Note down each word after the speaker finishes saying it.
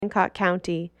Hancock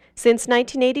County. Since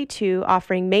 1982,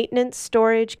 offering maintenance,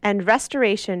 storage, and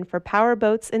restoration for power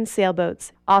boats and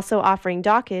sailboats. Also offering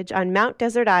dockage on Mount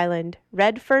Desert Island.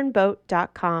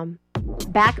 redfernboat.com.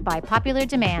 Back by popular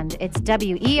demand, it's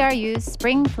WERU's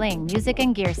Spring Fling Music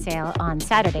and Gear Sale on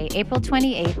Saturday, April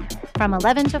 28th from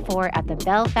 11 to 4 at the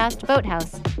Belfast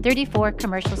Boathouse, 34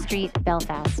 Commercial Street,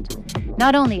 Belfast.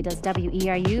 Not only does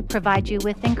WERU provide you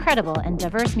with incredible and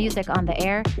diverse music on the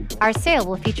air, our sale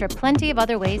will feature plenty of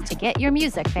other ways to get your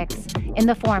music fix in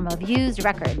the form of used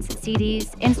records,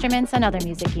 CDs, instruments, and other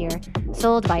music gear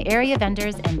sold by area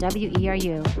vendors and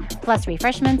WERU, plus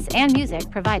refreshments and music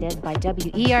provided by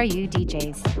WERU DJs.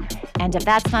 And if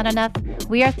that's not enough,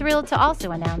 we are thrilled to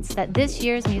also announce that this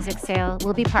year's music sale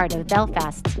will be part of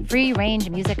Belfast's Free Range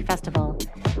Music Festival.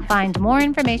 Find more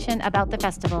information about the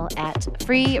festival at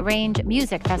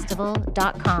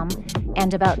freerangemusicfestival.com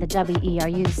and about the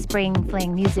WERU Spring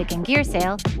Fling Music and Gear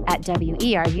Sale at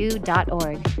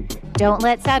weru.org. Don't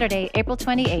let Saturday, April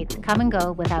 28th come and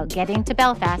go without getting to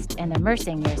Belfast and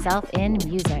immersing yourself in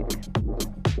music.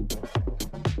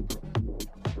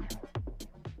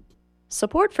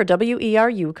 Support for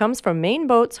WERU comes from Maine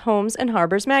Boats, Homes, and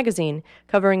Harbors magazine,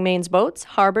 covering Maine's boats,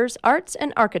 harbors, arts,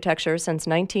 and architecture since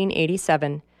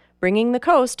 1987. Bringing the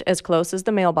coast as close as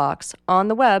the mailbox. On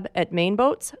the web at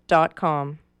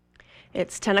mainboats.com.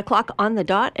 It's 10 o'clock on the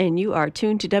dot, and you are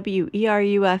tuned to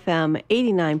WERU-FM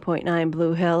 89.9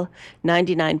 Blue Hill,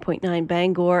 99.9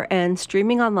 Bangor, and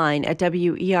streaming online at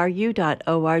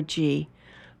weru.org.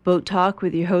 Boat Talk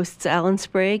with your hosts Alan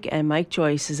Sprague and Mike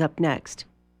Joyce is up next.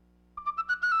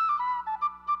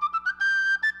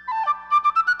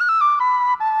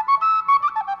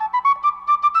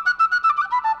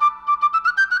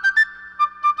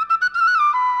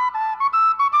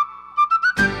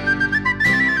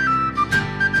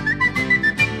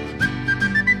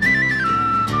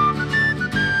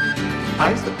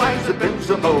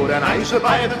 And I shall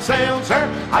buy them sails, sir.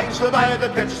 I shall buy the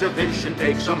catch of fish and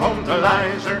take some home to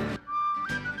lie, sir.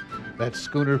 That's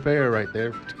Schooner Fair right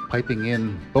there, piping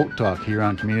in Boat Talk here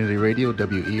on Community Radio,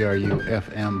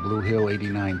 WERU-FM Blue Hill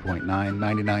 89.9,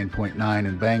 99.9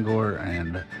 in Bangor,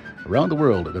 and around the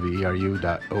world at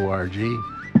weru.org.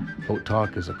 Boat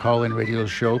Talk is a call-in radio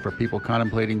show for people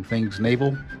contemplating things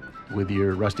naval with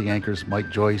your rusty anchors Mike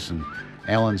Joyce and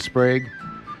Alan Sprague,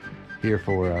 here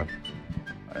for an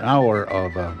hour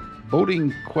of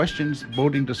boating questions,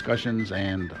 boating discussions,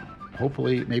 and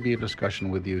hopefully maybe a discussion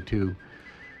with you too.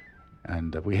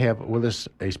 And we have with us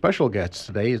a special guest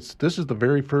today. This is the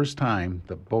very first time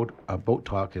the Boat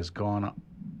Talk has gone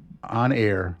on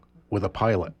air with a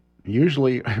pilot.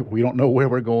 Usually we don't know where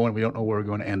we're going, we don't know where we're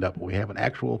going to end up. We have an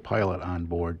actual pilot on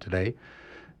board today.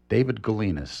 David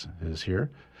Galinas is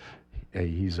here.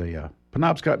 He's a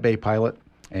Penobscot Bay pilot.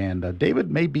 And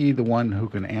David may be the one who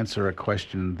can answer a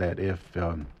question that if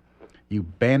you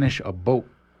banish a boat,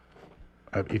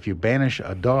 if you banish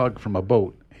a dog from a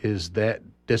boat, is that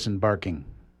disembarking?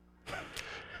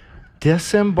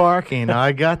 Disembarking,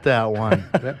 I got that one.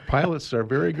 Pilots are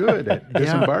very good at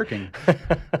disembarking.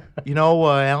 You know,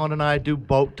 Alan and I do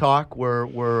Boat Talk.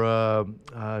 We're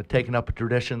taking up a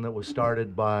tradition that was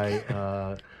started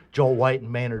by Joel White and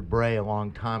Maynard Bray a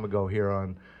long time ago here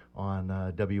on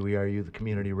WERU, the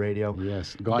community radio.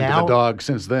 Yes, gone to the dog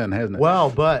since then, hasn't it? Well,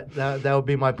 but that would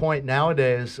be my point.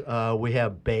 Nowadays, we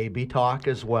have baby talk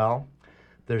as well.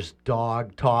 There's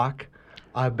dog talk.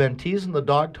 I've been teasing the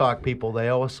dog talk people. They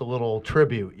owe us a little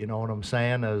tribute, you know what I'm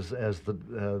saying, as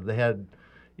the head.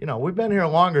 You know, we've been here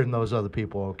longer than those other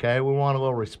people, okay? We want a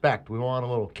little respect. We want a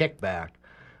little kickback.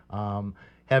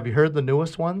 Have you heard the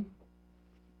newest one?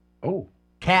 Oh.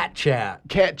 Cat Chat.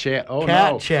 Cat Chat. Oh,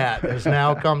 Cat no. Chat has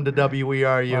now come to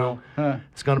WERU.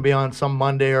 It's going to be on some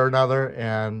Monday or another,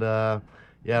 and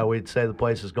yeah, we'd say the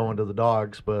place is going to the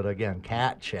dogs, but again,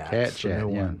 Cat Chat. Cat Chat,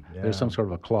 yeah. There's some sort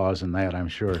of a clause in that, I'm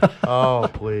sure. Oh,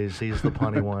 please. He's the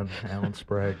punny one, Alan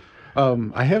Sprague.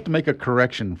 I have to make a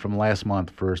correction from last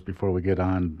month first before we get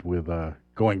on with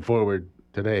going forward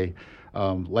today.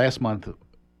 Last month,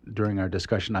 during our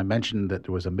discussion, I mentioned that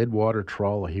there was a midwater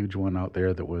trawl, a huge one out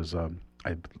there that was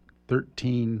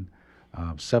 13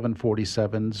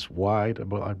 747s wide,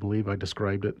 I believe I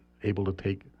described it, able to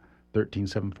take 13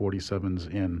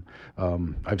 747s in.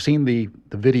 I've seen the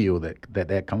video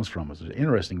that comes from. It's an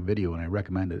interesting video, and I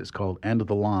recommend it. It's called End of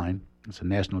the Line. It's a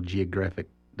National Geographic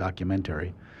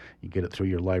documentary. You get it through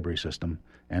your library system,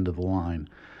 End of the Line.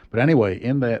 But anyway,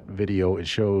 in that video, it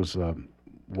shows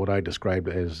what I described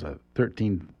as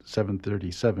 13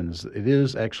 737s. It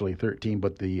is actually 13,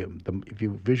 but the if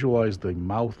you visualize the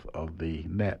mouth of the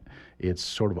net, it's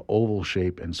sort of oval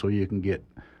shape, and so you can get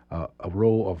a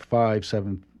row of 5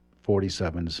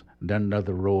 47s, then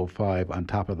another row of 5 on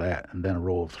top of that, and then a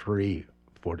row of 3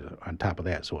 on top of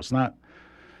that. So it's not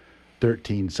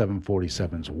 13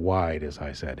 747s wide, as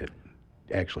I said. It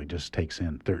actually just takes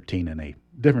in 13 in a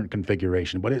different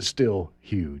configuration, but it's still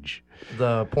huge.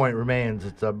 The point remains,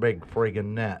 it's a big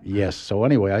friggin' net. Yes. So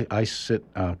anyway, I sit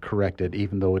corrected,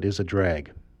 even though it is a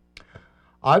drag.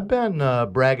 I've been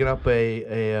bragging up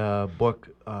a book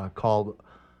called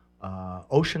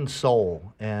Ocean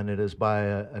Soul, and it is by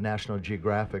a National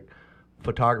Geographic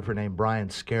photographer named Brian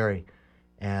Scarry,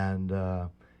 and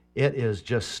it is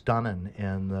just stunning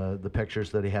in the pictures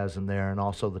that he has in there and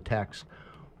also the text.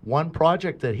 One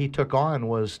project that he took on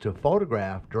was to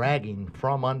photograph dragging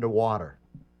from underwater.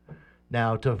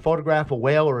 Now, to photograph a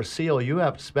whale or a seal, you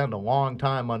have to spend a long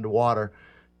time underwater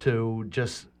to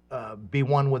just be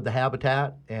one with the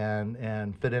habitat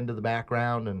and fit into the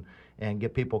background and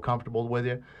get people comfortable with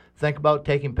you. Think about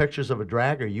taking pictures of a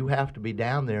dragger. You have to be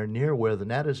down there near where the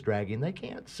net is dragging. They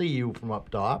can't see you from up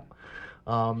top.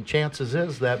 Chances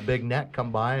is that big net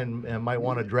come by and might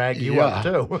want to drag you up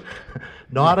too.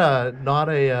 Not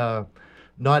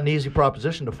an easy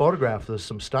proposition to photograph. There's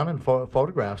some stunning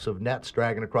photographs of nets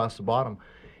dragging across the bottom.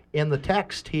 In the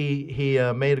text, he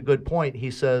made a good point.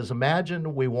 He says,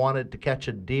 imagine we wanted to catch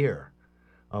a deer,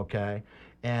 okay,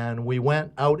 and we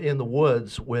went out in the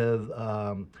woods with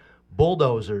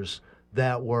bulldozers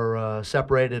that were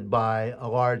separated by a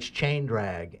large chain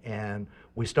drag, and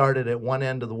we started at one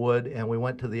end of the wood and we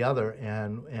went to the other,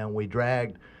 and we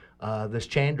dragged this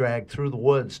chain drag through the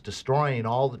woods, destroying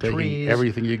all the trees,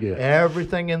 everything you get,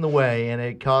 everything in the way, and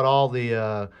it caught all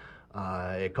the.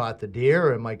 It caught the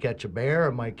deer. It might catch a bear.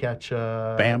 It might catch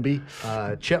Bambi,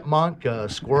 chipmunk,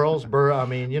 squirrels,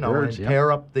 birds, and tear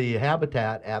up the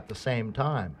habitat at the same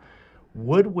time.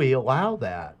 Would we allow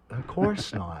that? Of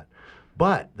course not.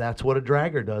 But that's what a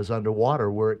dragger does underwater,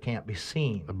 where it can't be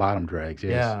seen. The bottom drags,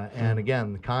 yes. Yeah, and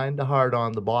again, kind of hard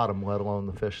on the bottom, let alone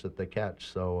the fish that they catch.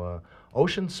 So,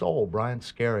 Ocean Soul, Brian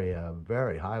Scarry, a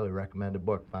very highly recommended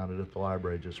book. Found it at the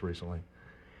library just recently.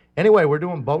 Anyway, we're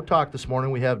doing Boat Talk this morning.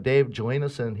 We have Dave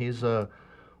Jelinas, and he's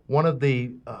one of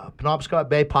the Penobscot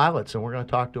Bay pilots, and we're going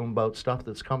to talk to him about stuff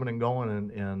that's coming and going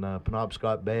in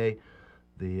Penobscot Bay,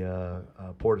 the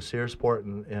Port of Searsport,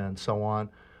 and so on.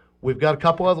 We've got a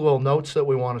couple other little notes that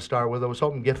we want to start with. I was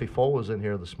hoping Giffy Full was in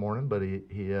here this morning, but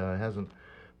he hasn't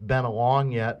been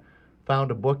along yet.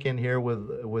 Found a book in here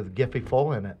with Giffy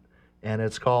Full in it, and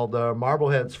it's called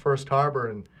Marblehead's First Harbor.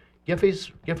 And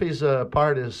Giffy's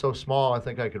part is so small, I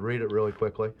think I could read it really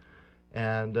quickly.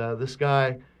 And this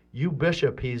guy, Hugh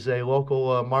Bishop, he's a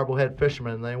local Marblehead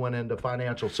fisherman. And they went into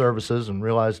financial services and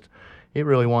realized he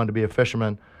really wanted to be a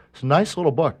fisherman. It's a nice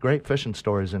little book, great fishing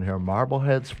stories in here.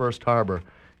 Marblehead's First Harbor.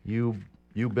 Hugh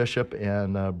Bishop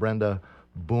and Brenda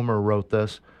Boomer wrote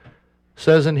this.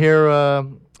 Says in here,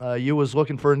 Hugh was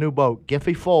looking for a new boat.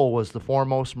 Giffy Full was the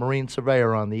foremost marine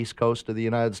surveyor on the east coast of the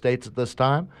United States at this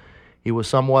time. He was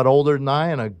somewhat older than I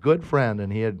and a good friend,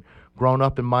 and he had grown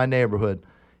up in my neighborhood.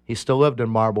 He still lived in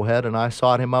Marblehead, and I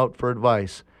sought him out for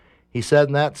advice. He said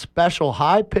in that special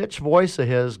high-pitched voice of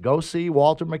his, go see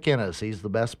Walter McInnes. He's the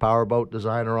best powerboat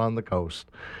designer on the coast.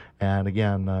 And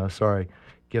again, sorry,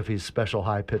 Giffy's special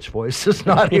high-pitched voice is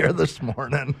not here this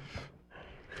morning.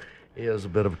 He is a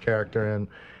bit of a character, and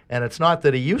it's not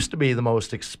that he used to be the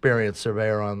most experienced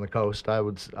surveyor on the coast. I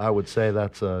would say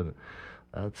that's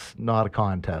not a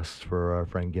contest for our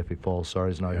friend Giffy Full.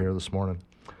 Sorry he's not here this morning.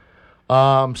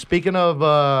 Speaking of,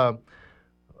 how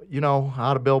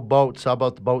to build boats, how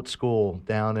about the boat school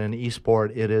down in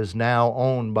Eastport? It is now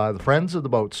owned by the Friends of the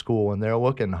Boat School, and they're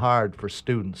looking hard for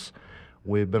students.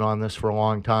 We've been on this for a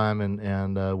long time,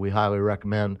 and we highly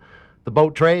recommend the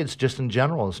boat trades just in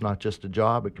general. It's not just a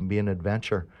job. It can be an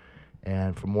adventure.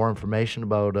 And for more information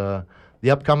about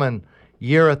the upcoming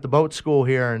year at the boat school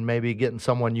here and maybe getting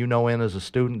someone you know in as a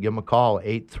student, give them a call,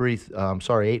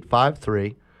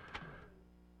 850-0990.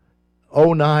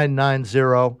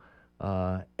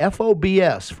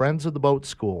 FOBS, Friends of the Boat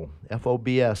School,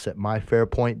 FOBS at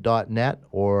myfairpoint.net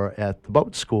or at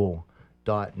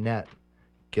theboatschool.net.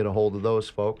 Get a hold of those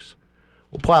folks.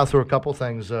 We'll plow through a couple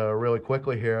things really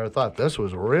quickly here. I thought this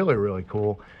was really, really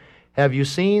cool. Have you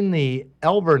seen the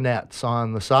Elver nets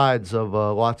on the sides of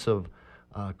lots of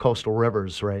coastal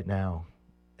rivers right now?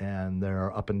 And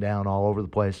they're up and down all over the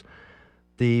place.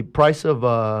 The price of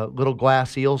little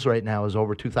glass eels right now is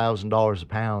over $2,000 a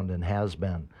pound and has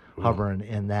been hovering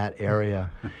in that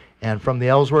area. And from the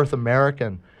Ellsworth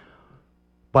American,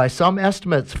 by some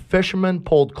estimates, fishermen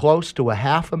pulled close to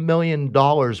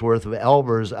 $500,000 worth of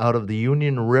elvers out of the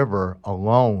Union River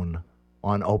alone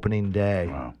on opening day.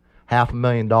 Wow.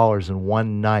 $500,000 in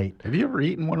one night. Have you ever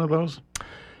eaten one of those?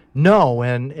 No,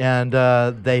 and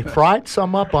they fried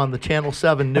some up on the Channel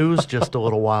 7 News just a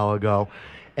little while ago.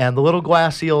 And the little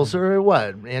glass eels are,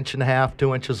 an inch and a half,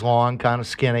 2 inches long, kind of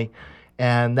skinny.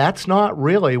 And that's not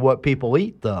really what people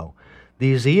eat, though.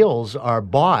 These eels are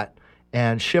bought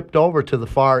and shipped over to the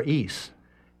Far East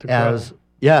to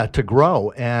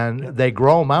grow. And they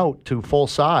grow them out to full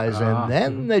size, and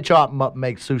then they chop them up and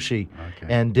make sushi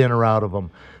and dinner out of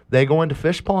them. They go into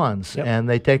fish ponds, and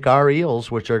they take our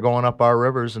eels, which are going up our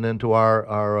rivers and into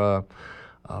our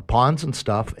ponds and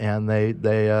stuff, and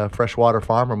they freshwater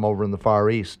farm them over in the Far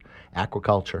East,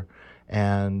 aquaculture.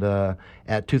 And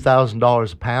at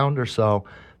 $2,000 a pound or so,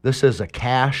 this is a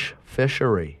cash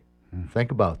fishery.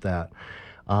 Think about that.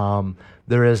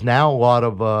 There is now a lot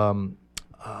of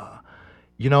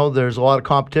there's a lot of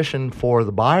competition for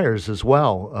the buyers as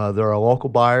well. There are local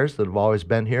buyers that have always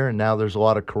been here, and now there's a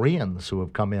lot of Koreans who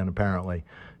have come in apparently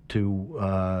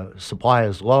to supply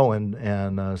is low and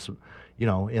in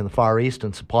the Far East,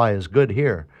 and supply is good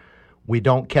here. We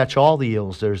don't catch all the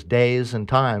eels. There's days and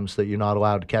times that you're not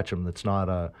allowed to catch them. That's not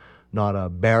a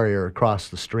barrier across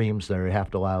the streams there. You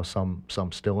have to allow some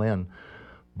still in.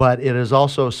 But it has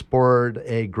also spurred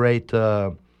a great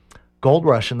gold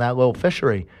rush in that little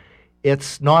fishery.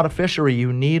 It's not a fishery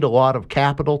you need a lot of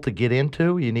capital to get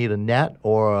into. You need a net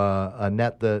or a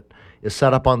net that is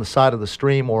set up on the side of the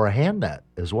stream, or a hand net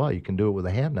as well. You can do it with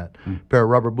a hand net. A pair of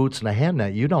rubber boots and a hand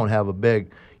net. You don't have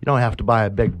to buy a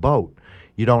big boat.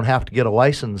 You don't have to get a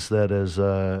license that is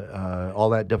all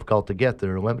that difficult to get.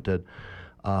 They're limited.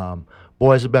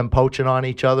 Boys have been poaching on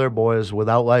each other. Boys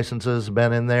without licenses have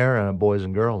been in there, boys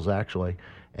and girls actually.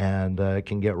 And it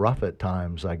can get rough at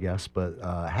times, I guess. But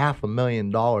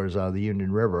 $500,000 out of the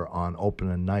Union River on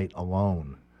opening night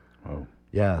alone. Oh.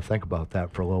 Yeah, think about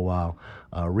that for a little while.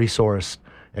 Resource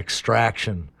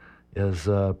extraction is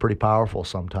pretty powerful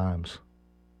sometimes.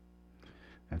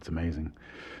 That's amazing.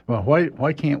 Well,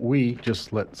 why can't we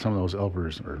just let some of those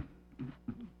elvers, or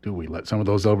do we let some of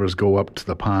those elvers go up to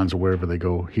the ponds or wherever they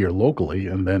go here locally,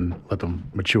 and then let them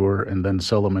mature and then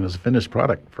sell them as a finished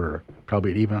product for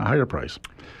probably even a higher price?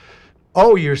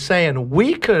 Oh, you're saying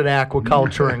we could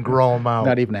aquaculture and grow them out?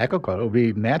 Not even aquaculture. It would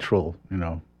be natural,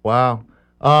 Wow.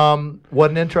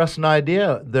 What an interesting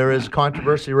idea. There is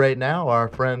controversy right now. Our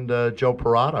friend Joe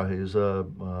Parada, who's a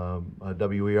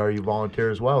WERU volunteer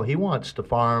as well, he wants to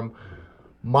farm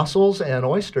mussels and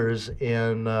oysters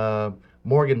in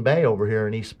Morgan Bay over here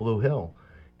in East Blue Hill.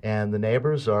 And the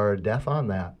neighbors are deaf on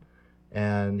that.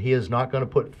 And he is not going to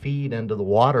put feed into the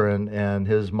water, and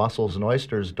his mussels and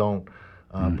oysters don't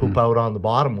poop out on the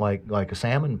bottom like a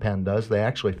salmon pen does. They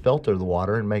actually filter the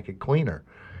water and make it cleaner.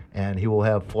 And he will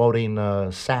have floating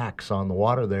sacks on the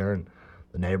water there, and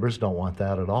the neighbors don't want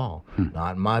that at all.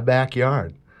 Not in my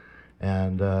backyard.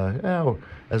 And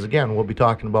as again, we'll be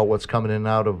talking about what's coming in and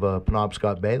out of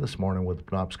Penobscot Bay this morning with the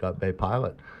Penobscot Bay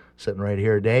pilot sitting right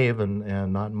here, Dave,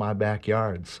 and not in my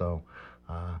backyard. So,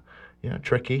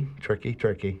 tricky.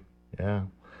 Yeah.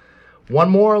 One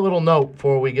more little note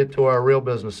before we get to our real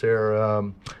business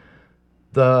here.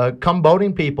 The Come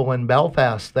Boating people in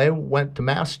Belfast, they went to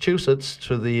Massachusetts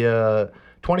to the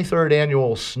 23rd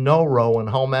annual Snow Row in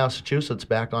Hull, Massachusetts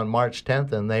back on March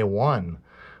 10th, and they won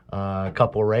a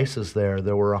couple of races there.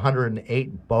 There were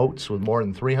 108 boats with more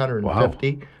than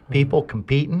 350 people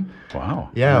competing. Wow.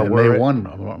 Yeah. And they won.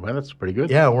 Well, that's pretty good.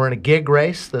 Yeah, we're in a gig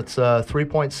race that's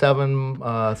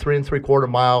 3.7, 3 3/4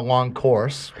 mile long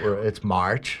course. It's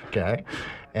March, okay?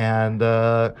 And,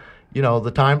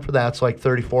 the time for that's like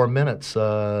 34 minutes,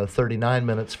 39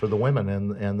 minutes for the women,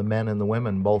 and the men and the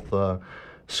women both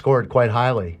scored quite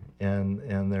highly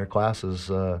in their classes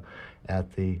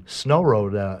at the Snow Row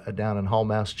down in Hull,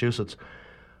 Massachusetts.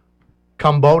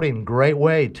 Come Boating, great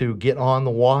way to get on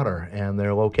the water, and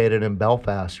they're located in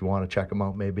Belfast. You want to check them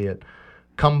out maybe at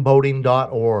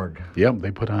comeboating.org. Yep, they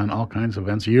put on all kinds of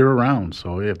events year-round,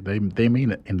 so if they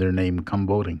mean it in their name, Come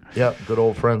Boating. Yep, good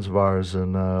old friends of ours,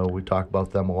 and we talk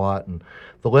about them a lot. And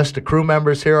the list of crew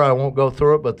members here, I won't go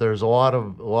through it, but there's a lot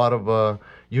of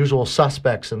usual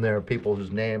suspects in there, people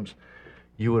whose names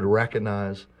you would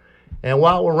recognize. And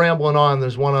while we're rambling on,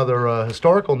 there's one other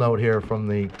historical note here from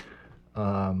the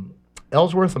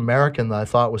Ellsworth American that I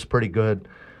thought was pretty good.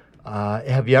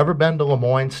 Have you ever been to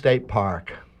Lemoyne State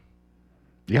Park?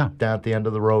 Yeah. Down at the end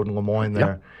of the road in Lemoyne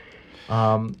there.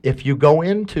 Yeah. If you go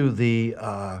into the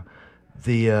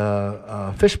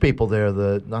fish people there,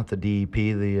 not the DEP,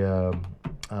 the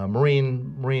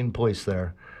Marine Police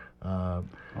there,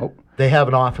 they have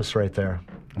an office right there.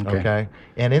 Okay.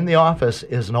 And in the office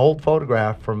is an old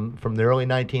photograph from the early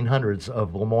 1900s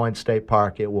of Lemoyne State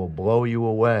Park. It will blow you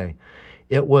away.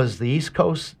 It was the East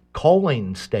Coast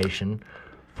coaling station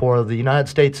for the United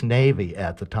States Navy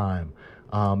at the time,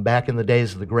 back in the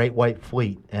days of the Great White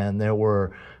Fleet, and there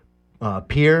were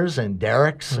piers and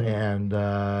derricks and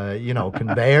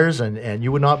conveyors, and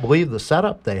you would not believe the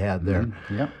setup they had there.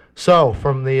 Yeah. So,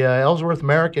 from the Ellsworth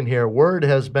American here, word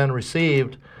has been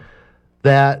received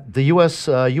that the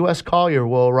U.S. Collier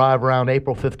will arrive around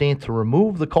April 15th to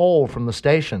remove the coal from the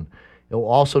station. It will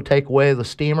also take away the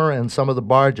steamer and some of the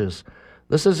barges.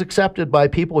 This is accepted by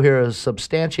people here as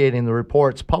substantiating the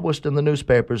reports published in the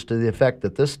newspapers to the effect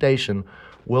that this station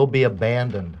will be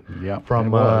abandoned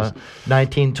from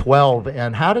 1912.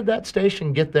 And how did that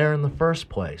station get there in the first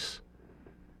place?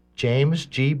 James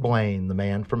G. Blaine, the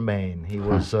man from Maine. He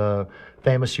was a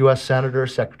famous U.S. Senator,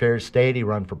 Secretary of State. He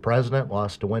ran for president,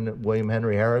 lost to William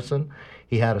Henry Harrison.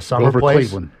 He had a summer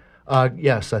place. Cleveland.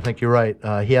 Yes, I think you're right.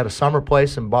 He had a summer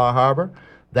place in Bar Harbor.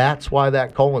 That's why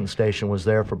that coaling station was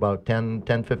there for about 10,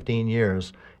 15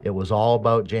 years. It was all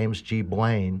about James G.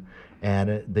 Blaine,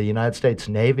 and the United States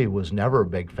Navy was never a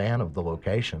big fan of the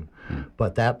location.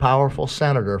 But that powerful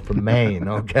senator from Maine,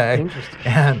 okay? Interesting.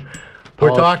 And we're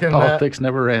talking... Politics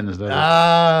never ends, does it?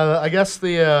 I guess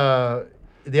the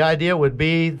idea would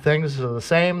be things are the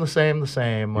same. We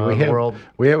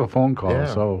have a phone call,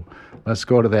 so let's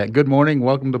go to that. Good morning.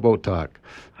 Welcome to Boat Talk.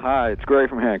 Hi, it's Gray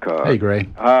from Hancock. Hey, Gray.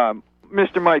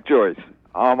 Mr. Mike Joyce,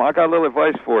 I got a little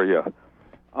advice for you.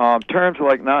 Terms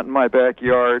like "not in my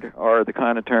backyard" are the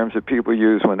kind of terms that people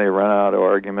use when they run out of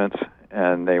arguments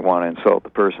and they want to insult the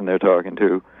person they're talking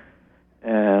to.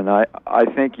 And I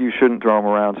think you shouldn't throw them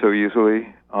around so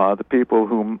easily. The people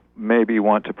who maybe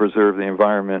want to preserve the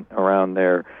environment around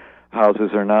their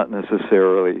houses are not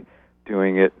necessarily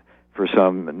doing it for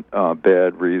some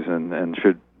bad reason, and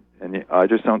I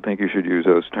just don't think you should use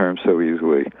those terms so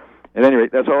easily. At any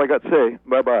rate, that's all I got to say.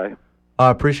 Bye-bye. I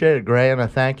appreciate it, Gray, and I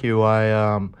thank you.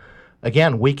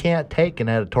 Again, we can't take an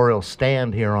editorial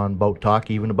stand here on Boat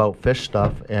Talk, even about fish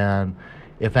stuff, and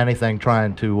if anything,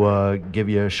 trying to give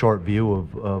you a short view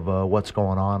of what's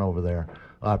going on over there.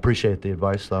 I appreciate the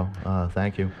advice, though.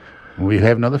 Thank you. We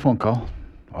have another phone call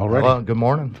already. Hello, good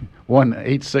morning.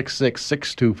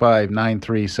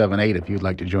 1-866-625-9378 if you'd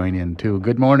like to join in, too.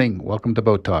 Good morning. Welcome to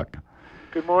Boat Talk.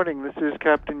 Good morning. This is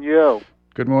Captain Yo.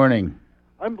 Good morning.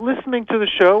 I'm listening to the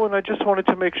show, and I just wanted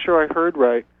to make sure I heard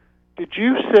right. Did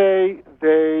you say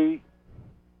they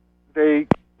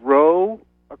row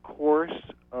a course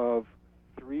of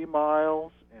 3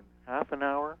 miles in half an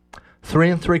hour?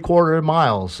 3 3/4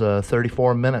 miles,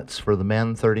 34 minutes for the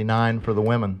men, 39 for the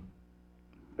women.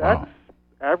 That's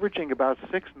averaging about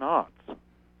 6 knots.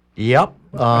 Yep.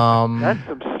 That's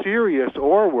some serious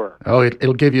oar work. Oh,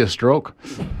 it'll give you a stroke.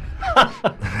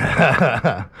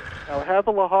 Now,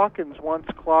 Havilah Hawkins once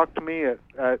clocked me at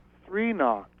 3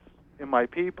 knots in my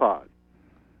Peapod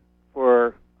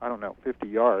for, 50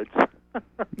 yards.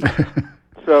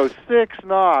 So 6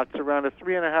 knots around a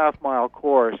 3.5-mile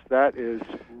course, that is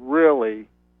really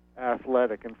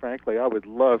athletic. And frankly, I would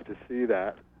love to see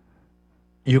that.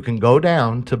 You can go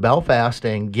down to Belfast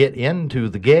and get into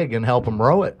the gig and help them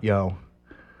row it, yo.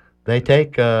 They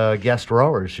take guest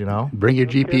rowers, Bring your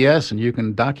GPS and you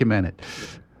can document it.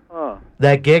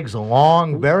 That gig's a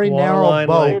long, very narrow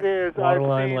boat. It is. I've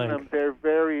seen them. They're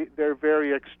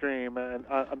very extreme, and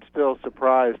I'm still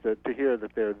surprised to hear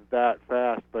that they're that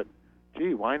fast. But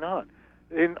gee, why not?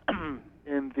 In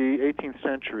the 18th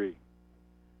century,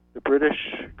 the British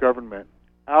government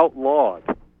outlawed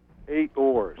 8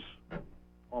 oars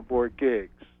on board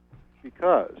gigs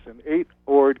because an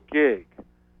 8-oared gig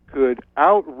could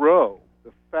outrow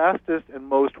the fastest and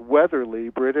most weatherly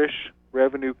British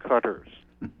revenue cutters.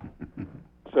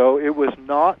 So it was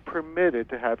not permitted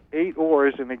to have 8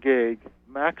 oars in a gig,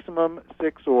 maximum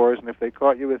 6 oars, and if they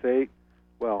caught you with 8,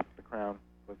 well, the crown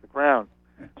was the crown.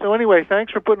 So anyway,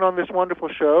 thanks for putting on this wonderful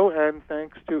show, and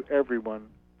thanks to everyone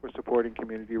for supporting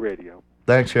community radio.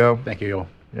 Thanks, yo. Thank you, yo.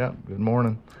 Yeah, good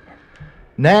morning.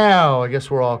 Now, I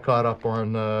guess we're all caught up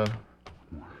on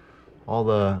all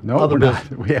the other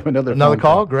business. We have another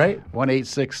call. Great.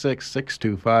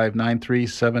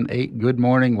 1-866-625-9378. Good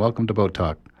morning. Welcome to Boat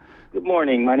Talk. Good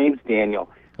morning. My name's Daniel.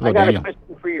 Hello, Daniel. a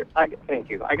question for your. Thank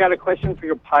you. I got a question for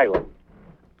your pilot.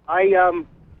 I've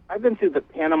been through the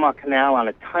Panama Canal on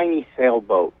a tiny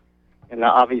sailboat, and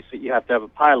obviously you have to have a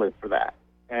pilot for that.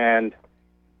 And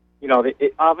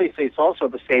obviously it's also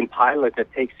the same pilot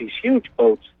that takes these huge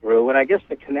boats through. And I guess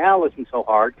the canal isn't so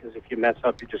hard because if you mess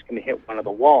up, you're just going to hit one of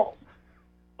the walls.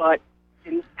 But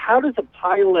how does a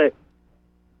pilot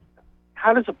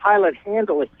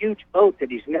handle a huge boat that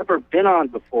he's never been on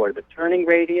before? The turning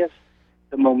radius,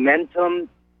 the momentum.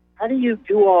 How do you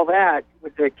do all that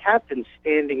with the captain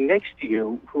standing next to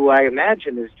you, who I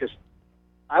imagine is just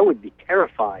I would be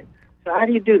terrified. So how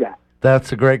do you do that?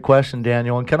 That's a great question,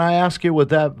 Daniel. And can I ask you, with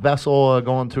that vessel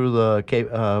going through the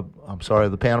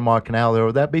the Panama Canal there,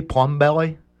 would that be Plum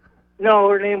Belly? No,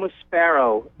 her name was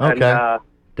Sparrow. Okay. And,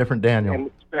 different Daniel. her name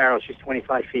was Sparrow. She's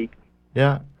 25 feet.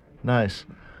 Yeah, nice.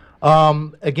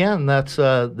 Again,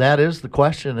 that is the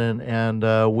question,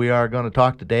 and we are going to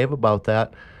talk to Dave about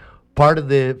that. Part of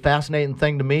the fascinating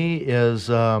thing to me is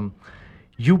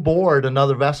you board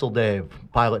another vessel, Dave,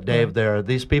 Pilot Dave there.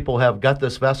 These people have got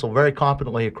this vessel very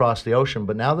competently across the ocean,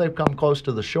 but now they've come close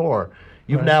to the shore.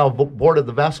 You've now boarded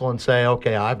the vessel and say,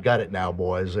 okay, I've got it now,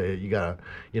 boys. You got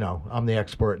to, I'm the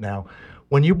expert now.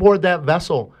 When you board that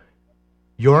vessel,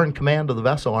 you're in command of the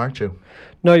vessel, aren't you?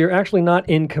 No, you're actually not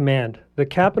in command. The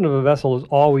captain of a vessel is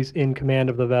always in command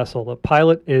of the vessel. The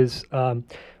pilot is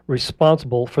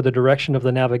responsible for the direction of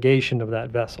the navigation of that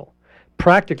vessel.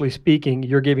 Practically speaking,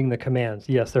 you're giving the commands.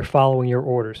 Yes, they're following your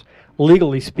orders.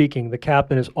 Legally speaking, the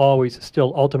captain is always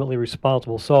still ultimately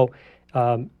responsible. So,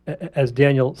 as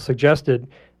Daniel suggested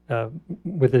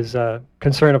with his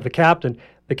concern of the captains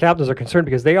are concerned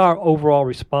because they are overall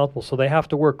responsible. So they have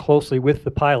to work closely with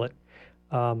the pilot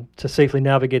to safely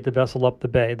navigate the vessel up the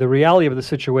bay. The reality of the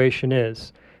situation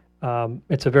is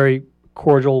it's a very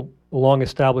cordial,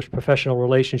 long-established professional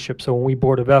relationship. So when we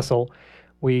board a vessel,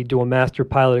 we do a master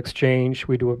pilot exchange,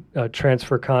 we do a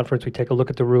transfer conference, we take a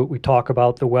look at the route, we talk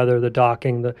about the weather, the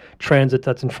docking, the transit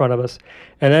that's in front of us.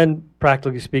 And then,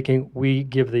 practically speaking, we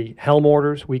give the helm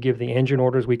orders, we give the engine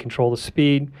orders, we control the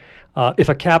speed. If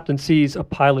a captain sees a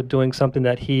pilot doing something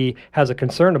that he has a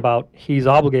concern about, he's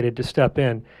obligated to step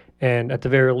in and at the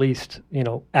very least,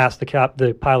 ask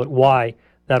the pilot why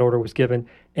that order was given.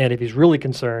 And if he's really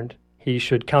concerned, he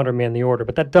should countermand the order.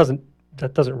 But that doesn't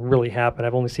really happen.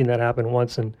 I've only seen that happen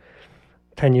once in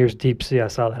 10 years deep sea. I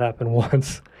saw that happen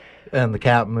once. And the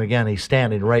captain, again, he's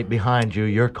standing right behind you.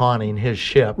 You're conning his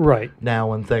ship. Right. Now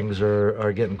when things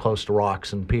are getting close to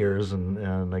rocks and piers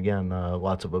and again,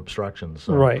 lots of obstructions.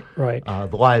 So, right.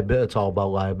 It's all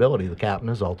about liability. The captain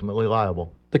is ultimately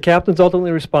liable. The captain's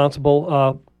ultimately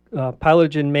responsible.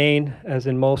 Pilotage in Maine, as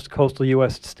in most coastal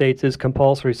U.S. states, is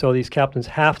compulsory. So these captains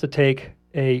have to take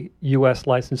a U.S.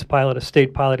 licensed pilot, a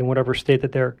state pilot in whatever state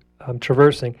that they're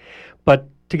traversing. But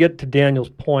to get to Daniel's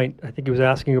point, I think he was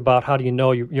asking about how do you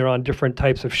know you're on different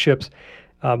types of ships.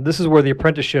 This is where the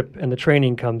apprenticeship and the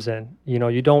training comes in. You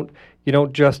don't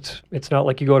just, it's not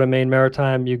like you go to Maine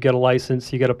Maritime, you get a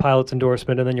license, you get a pilot's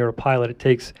endorsement, and then you're a pilot. It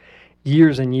takes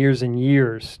years and years and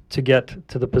years to get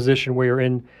to the position where you're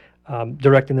in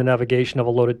directing the navigation of a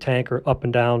loaded tanker up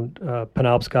and down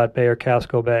Penobscot Bay or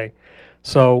Casco Bay.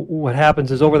 So what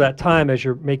happens is over that time, as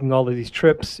you're making all of these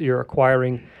trips, you're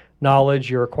acquiring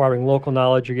knowledge, you're acquiring local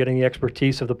knowledge, you're getting the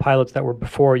expertise of the pilots that were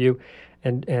before you,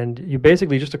 and you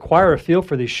basically just acquire a feel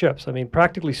for these ships. I mean,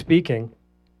 practically speaking,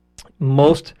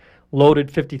 most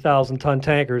loaded 50,000-ton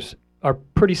tankers are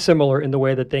pretty similar in the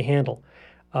way that they handle.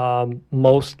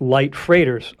 Most light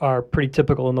freighters are pretty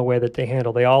typical in the way that they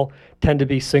handle. They all tend to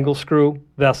be single-screw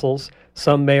vessels.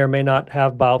 Some may or may not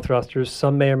have bow thrusters.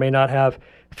 Some may or may not have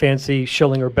fancy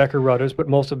Schilling or Becker rudders, but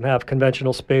most of them have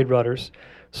conventional spade rudders.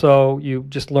 So you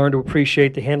just learn to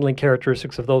appreciate the handling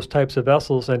characteristics of those types of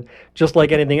vessels. And just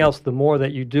like anything else, the more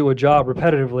that you do a job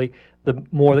repetitively, the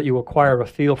more that you acquire a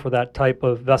feel for that type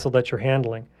of vessel that you're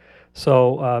handling.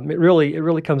 So it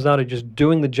really comes down to just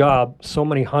doing the job so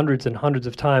many hundreds and hundreds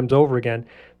of times over again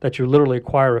that you literally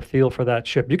acquire a feel for that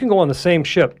ship. You can go on the same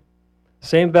ship,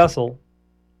 same vessel,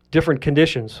 different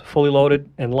conditions, fully loaded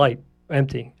and light,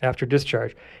 empty after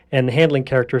discharge, and the handling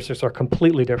characteristics are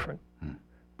completely different.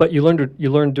 But you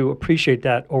learn to appreciate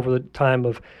that over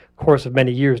the course of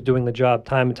many years doing the job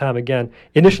time and time again.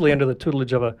 Initially under the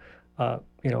tutelage of a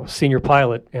senior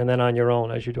pilot, and then on your own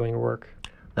as you're doing your work.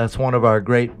 That's one of our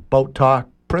great boat talk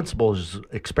principles: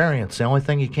 experience. The only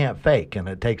thing you can't fake, and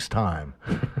it takes time.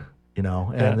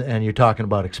 And you're talking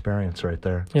about experience right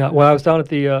there. Yeah. Well, I was down at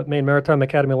the Maine Maritime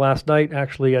Academy last night,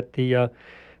 actually at the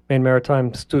Maine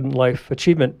Maritime Student Life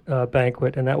Achievement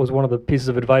Banquet, and that was one of the pieces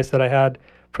of advice that I had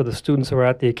for the students who are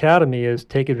at the academy is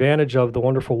take advantage of the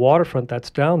wonderful waterfront that's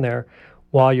down there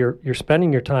while you're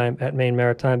spending your time at Maine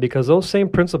Maritime, because those same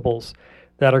principles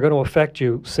that are going to affect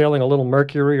you sailing a little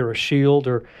Mercury or a Shield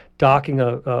or docking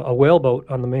a whaleboat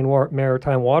on the Maine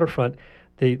Maritime waterfront,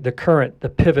 the current, the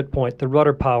pivot point, the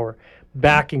rudder power,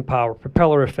 backing power,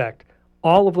 propeller effect,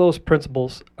 all of those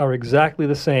principles are exactly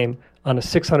the same on a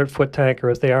 600-foot tanker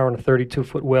as they are on a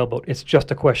 32-foot whaleboat. It's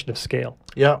just a question of scale.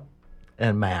 Yeah,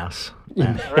 and mass. All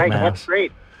right, that's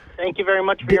great. Thank you very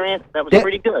much for your answer. That was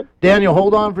pretty good. Daniel,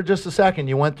 hold on for just a second.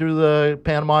 You went through the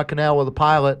Panama Canal with a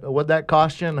pilot. What'd that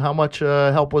cost you, and how much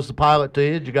help was the pilot to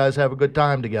you? Did you guys have a good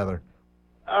time together?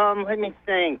 Let me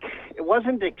think. It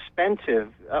wasn't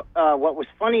expensive. What was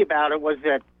funny about it was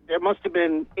that there must have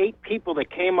been 8 people that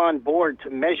came on board to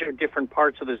measure different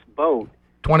parts of this boat.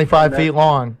 25 feet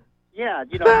long. Yeah,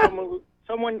 you know,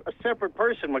 a separate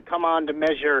person would come on to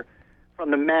measure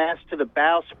from the mast to the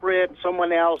bowsprit.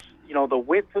 Someone else, you know, the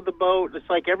width of the boat. It's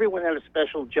like everyone had a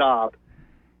special job.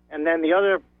 And then the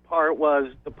other part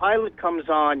was the pilot comes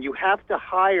on. You have to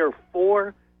hire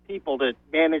 4 people to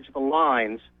manage the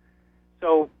lines.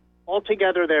 So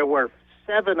altogether, there were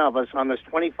 7 of us on this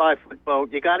 25-foot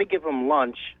boat. You got to give them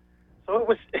lunch. So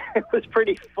it was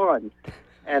pretty fun.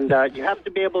 And you have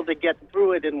to be able to get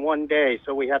through it in one day.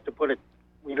 So we had to put it.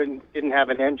 We didn't have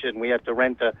an engine. We had to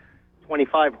rent a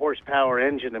 25 horsepower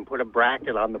engine and put a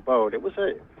bracket on the boat. It was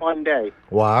a fun day.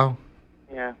 Wow.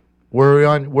 Yeah.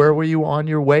 Where were you on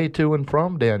your way to and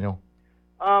from, Daniel?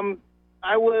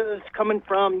 I was coming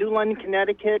from New London,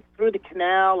 Connecticut, through the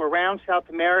canal, around South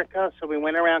America. So we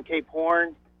went around Cape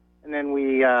Horn, and then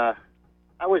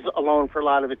I was alone for a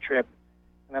lot of the trip.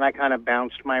 And then I kind of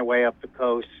bounced my way up the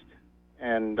coast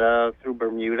and through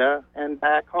Bermuda and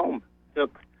back home.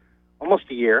 Took almost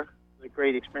a year. It was a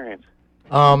great experience.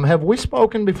 Have we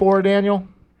spoken before, Daniel?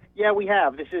 Yeah, we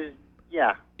have.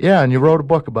 Yeah, and you wrote a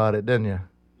book about it, didn't you?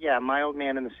 Yeah, My Old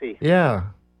Man in the Sea. Yeah.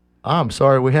 I'm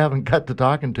sorry we haven't got to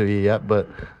talking to you yet, but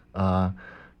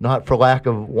not for lack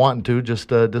of wanting to, just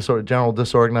general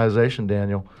disorganization,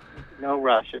 Daniel. No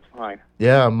rush, it's fine.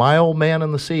 Yeah, My Old Man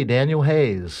in the Sea, Daniel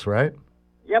Hayes, right?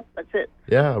 Yep, that's it.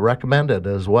 Yeah, recommended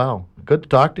as well. Good to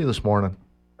talk to you this morning.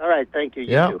 All right, thank you. You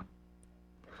too.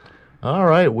 All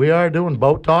right, we are doing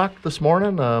boat talk this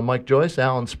morning. Mike Joyce,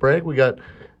 Alan Sprague. We got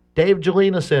Dave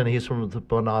Jelinas in. He's from the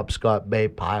Penobscot Bay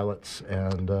Pilots,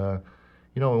 and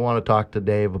we want to talk to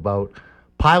Dave about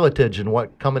pilotage and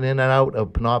what coming in and out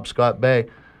of Penobscot Bay.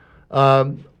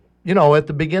 At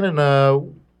the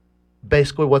beginning,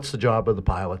 basically, what's the job of the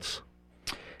pilots?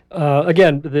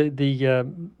 Again,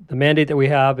 the mandate that we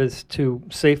have is to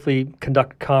safely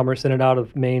conduct commerce in and out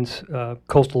of Maine's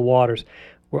coastal waters.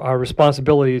 Our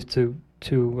responsibility is to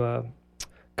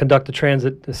conduct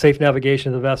the safe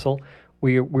navigation of the vessel.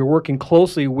 We're working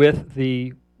closely with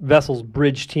the vessel's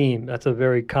bridge team. That's a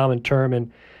very common term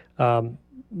in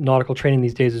nautical training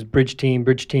these days, is bridge team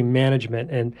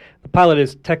management. And the pilot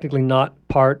is technically not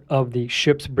part of the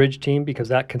ship's bridge team because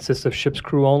that consists of ship's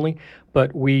crew only,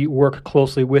 but we work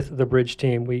closely with the bridge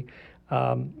team. We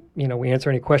answer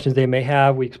any questions they may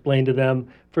have. We explain to them,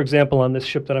 for example, on this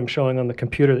ship that I'm showing on the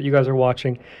computer that you guys are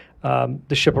watching,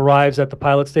 the ship arrives at the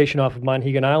pilot station off of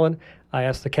Monhegan Island. I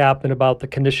ask the captain about the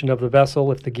condition of the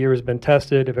vessel, if the gear has been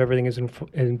tested, if everything is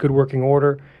in good working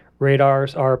order,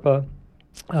 radars, ARPA,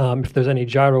 if there's any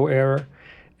gyro error.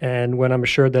 And when I'm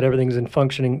assured that everything's in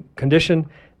functioning condition,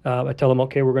 I tell them,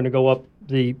 okay, we're going to go up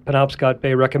the Penobscot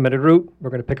Bay recommended route. We're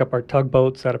going to pick up our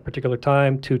tugboats at a particular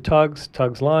time, 2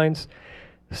 tugs lines.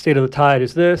 The state of the tide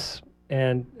is this,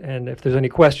 and if there's any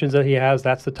questions that he has,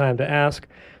 that's the time to ask.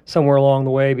 Somewhere along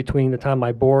the way, between the time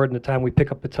I board and the time we pick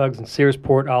up the tugs in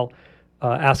Searsport, I'll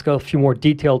ask a few more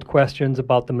detailed questions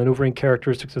about the maneuvering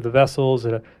characteristics of the vessels,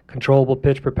 a controllable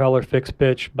pitch, propeller, fixed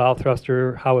pitch, bow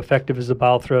thruster, how effective is the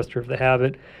bow thruster if they have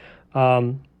it,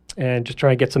 and just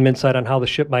try to get some insight on how the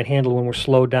ship might handle when we're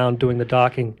slowed down doing the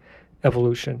docking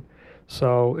evolution.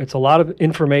 So it's a lot of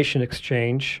information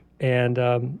exchange, and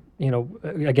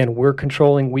again, we're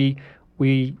controlling. We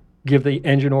give the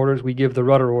engine orders, we give the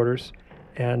rudder orders,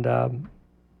 and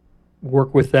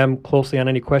work with them closely on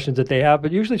any questions that they have.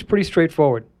 But usually it's pretty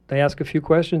straightforward. They ask a few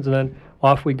questions, and then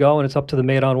off we go, and it's up to the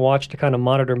mate on watch to kind of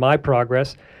monitor my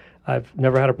progress. I've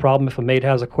never had a problem if a mate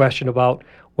has a question about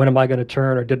when am I going to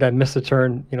turn or did I miss a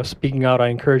turn. Speaking out, I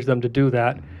encourage them to do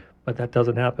that, but that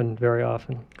doesn't happen very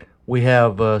often. We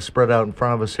have spread out in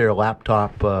front of us here a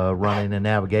laptop running a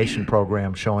navigation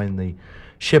program showing the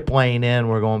ship laying in.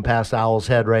 We're going past Owl's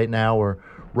Head right now. We're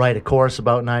right of course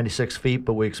about 96 feet,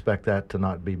 but we expect that to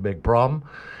not be a big problem.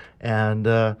 And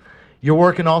you're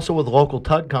working also with a local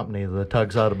tug company, the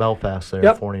tugs out of Belfast there,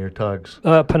 Yep. Fournier Tugs.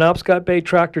 Penobscot Bay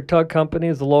Tractor Tug Company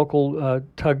is the local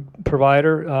tug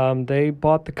provider. They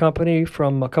bought the company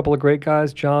from a couple of great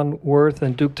guys, John Worth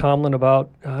and Duke Tomlin, about,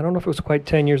 I don't know if it was quite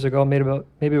 10 years ago, maybe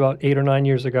about 8 or 9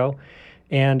 years ago.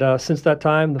 And since that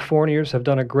time, the Fourniers have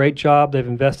done a great job. They've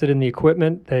invested in the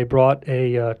equipment. They brought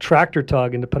a tractor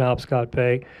tug into Penobscot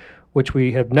Bay, which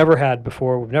we have never had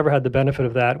before. We've never had the benefit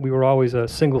of that. We were always a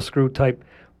single screw type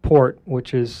port,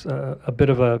 which is a bit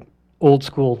of a old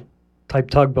school type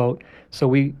tugboat. So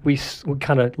we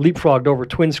kind of leapfrogged over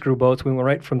twin screw boats. We went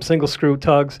right from single screw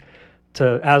tugs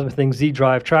to azimuthing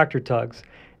Z-drive tractor tugs.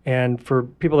 And for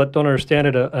people that don't understand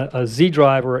it, a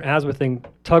Z-drive or an azimuthing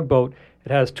tugboat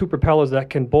It has two propellers that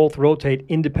can both rotate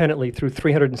independently through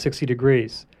 360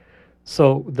 degrees.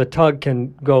 So the tug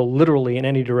can go literally in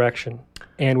any direction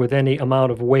and with any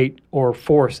amount of weight or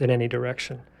force in any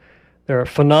direction. They're a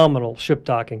phenomenal ship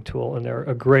docking tool, and they're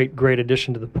a great, great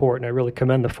addition to the port. And I really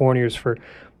commend the Fourniers for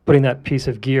putting that piece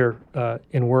of gear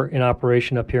in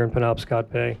operation up here in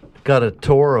Penobscot Bay. Got a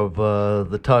tour of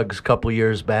the tugs a couple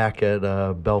years back at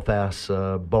Belfast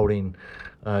boating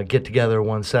get-together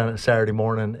one Saturday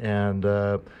morning, and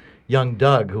young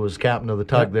Doug, who was captain of the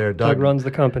tug there. Doug runs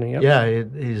the company, yep. Yeah,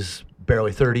 he's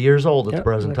barely 30 years old at the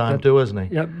present time, too, isn't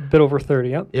he? Yep, a bit over 30,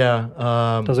 yep.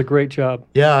 Yeah. Does a great job.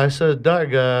 Yeah, I said,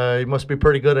 Doug, you must be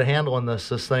pretty good at handling this.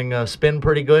 This thing spin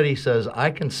pretty good. He says,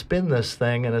 I can spin this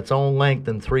thing in its own length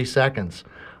in 3 seconds.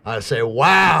 I say,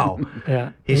 wow.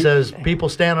 Yeah. He says, people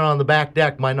standing on the back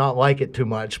deck might not like it too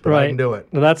much, but I can do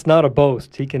it. No, that's not a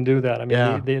boast. He can do that. I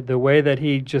mean, yeah. the way that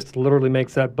he just literally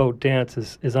makes that boat dance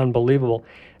is unbelievable.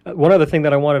 One other thing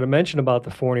that I wanted to mention about the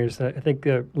Fourniers, I think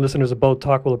listeners of Boat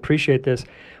Talk will appreciate this.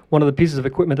 One of the pieces of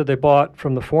equipment that they bought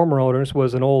from the former owners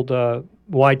was an old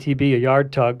YTB, a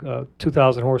yard tug,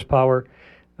 2,000 horsepower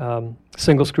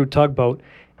single screw tugboat.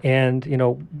 And,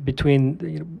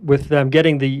 with them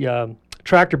getting the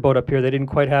tractor boat up here, they didn't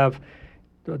quite have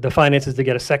the finances to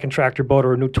get a second tractor boat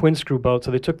or a new twin screw boat.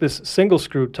 So they took this single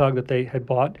screw tug that they had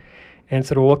bought and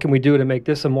said, well, what can we do to make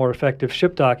this a more effective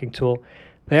ship docking tool?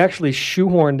 They actually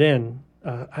shoehorned in,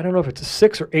 I don't know if it's a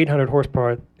 600 or 800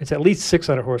 horsepower, it's at least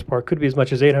 600 horsepower, could be as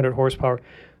much as 800 horsepower,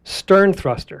 stern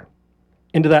thruster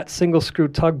into that single screw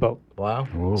tugboat. Wow.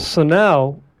 Whoa. So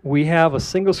now we have a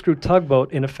single screw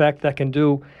tugboat in effect that can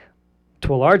do,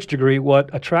 to a large degree, what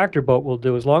a tractor boat will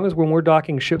do, as long as when we're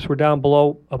docking ships, we're down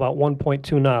below about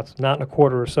 1.2 knots, knot and a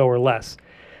quarter or so or less.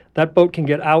 That boat can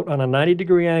get out on a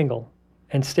 90-degree angle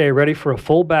and stay ready for a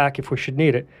full back if we should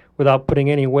need it, without putting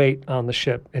any weight on the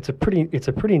ship. It's a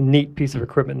pretty neat piece of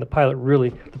equipment, and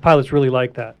the pilots really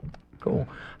like that. Cool.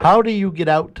 How do you get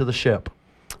out to the ship?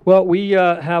 Well, we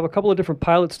have a couple of different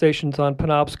pilot stations on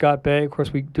Penobscot Bay. Of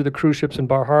course, we do the cruise ships in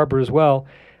Bar Harbor as well.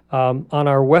 On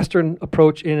our western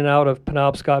approach in and out of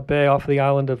Penobscot Bay off the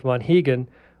island of Monhegan,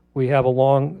 we have a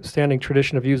long-standing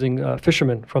tradition of using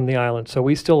fishermen from the island. So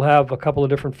we still have a couple of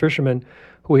different fishermen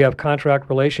who we have contract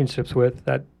relationships with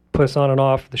that put us on and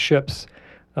off the ships.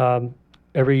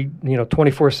 Every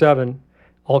 24/7,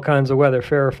 all kinds of weather,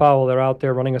 fair or foul, they're out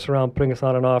there running us around, putting us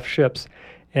on and off ships.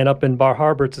 And up in Bar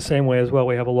Harbor, it's the same way as well.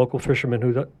 We have a local fisherman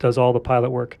who does all the pilot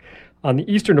work. On the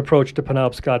eastern approach to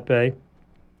Penobscot Bay,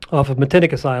 off of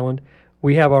Matinicus Island,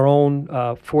 we have our own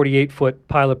 48-foot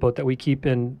pilot boat that we keep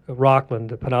in Rockland,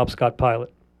 the Penobscot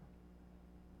Pilot.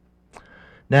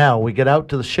 Now, we get out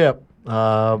to the ship.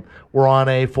 We're on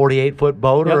a 48-foot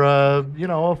boat, yep, or a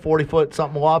 40-foot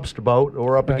something lobster boat.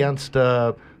 We're up against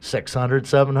a 600,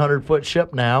 700-foot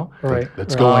ship now. Right.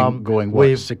 That's going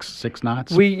what, six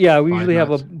knots? We usually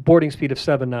have a boarding speed of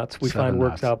 7 knots. We find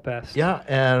works out best. Yeah,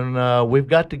 and we've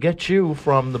got to get you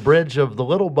from the bridge of the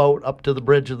little boat up to the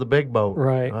bridge of the big boat.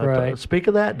 Right. Speak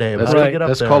of that, Dave. That's, How do you get up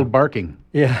that's there? called barking.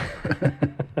 Yeah.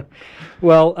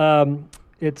 Well,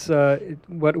 it's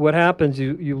what happens.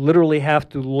 You literally have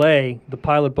to lay the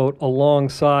pilot boat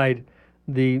alongside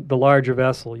the larger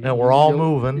vessel. And we're all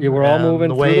moving. Yeah, we're all moving.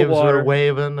 The through waves the water. are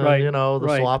waving, and right,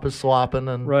 the slop is slopping.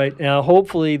 And right now,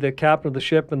 hopefully, the captain of the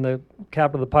ship and the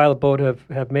captain of the pilot boat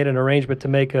have made an arrangement to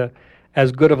make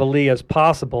as good of a lee as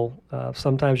possible.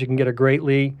 Sometimes you can get a great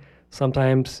lee.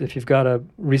 Sometimes, if you've got a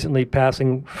recently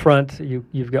passing front,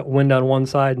 you've got wind on one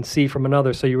side and sea from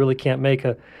another, so you really can't make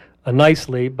a nice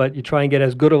lee, but you try and get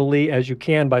as good of a lee as you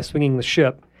can by swinging the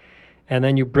ship. And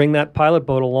then you bring that pilot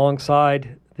boat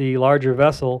alongside the larger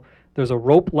vessel. There's a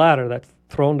rope ladder that's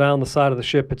thrown down the side of the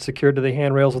ship. It's secured to the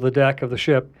handrails of the deck of the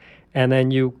ship. And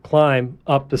then you climb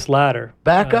up this ladder.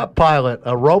 Back up, pilot.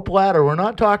 A rope ladder. We're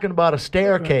not talking about a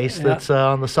staircase that's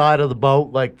on the side of the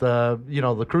boat like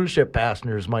the cruise ship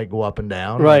passengers might go up and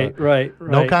down. Right.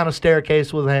 No kind of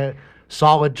staircase with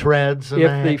solid treads.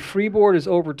 If the freeboard is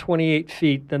over 28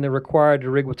 feet, then they're required to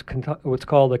rig what's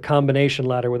called a combination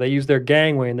ladder, where they use their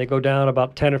gangway and they go down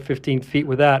about 10 or 15 feet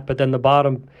with that, but then the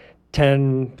bottom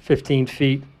 10, 15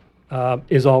 feet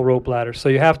is all rope ladder. So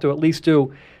you have to at least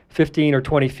do 15 or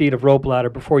 20 feet of rope ladder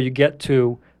before you get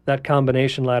to that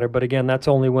combination ladder. But again, that's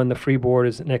only when the freeboard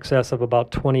is in excess of about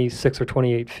 26 or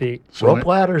 28 feet. So rope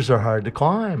ladders are hard to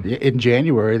climb. In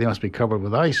January, they must be covered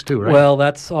with ice too, right? Well,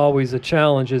 that's always a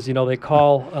challenge. Is they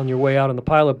call on your way out on the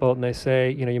pilot boat and they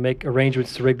say, you make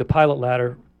arrangements to rig the pilot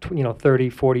ladder, 30,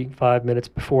 45 minutes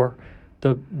before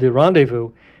the rendezvous.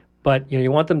 But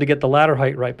you want them to get the ladder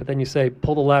height right, but then you say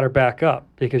pull the ladder back up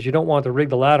because you don't want to rig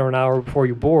the ladder an hour before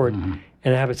you board. Mm-hmm.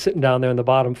 and have it sitting down there, and the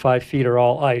bottom 5 feet are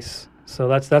all ice. So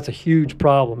that's a huge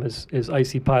problem. Is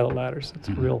icy pilot ladders? It's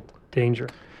a real danger.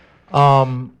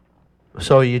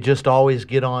 So you just always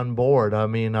get on board. I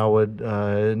mean,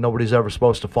 nobody's ever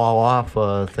supposed to fall off.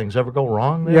 Things ever go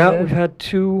wrong there? Yeah, we've had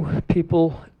 2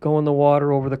 people go in the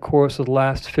water over the course of the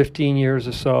last 15 years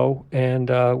or so, and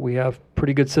we have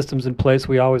pretty good systems in place.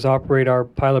 We always operate our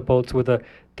pilot boats with a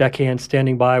deckhand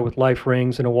standing by with life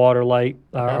rings and a water light.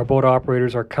 Our boat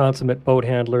operators are consummate boat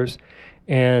handlers,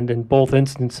 and in both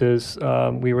instances,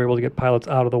 we were able to get pilots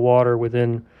out of the water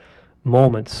within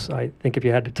moments. I think if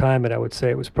you had to time it, I would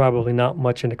say it was probably not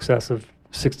much in excess of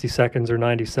 60 seconds or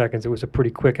 90 seconds. It was a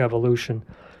pretty quick evolution,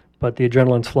 but the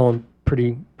adrenaline's flown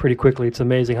pretty quickly. It's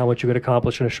amazing how much you could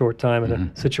accomplish in a short time in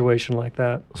a situation like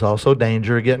that. There's also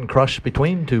danger of getting crushed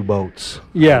between 2 boats.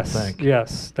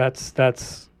 Yes,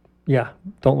 that's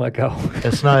don't let go.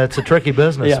 It's a tricky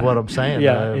business, what I'm saying.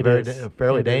 Yeah, it is.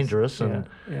 Fairly dangerous. And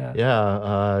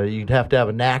you'd have to have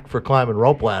a knack for climbing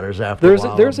rope ladders after a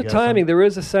while. There's a timing. There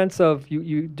is a sense of,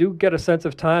 you do get a sense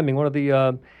of timing. One of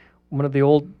the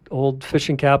old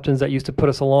fishing captains that used to put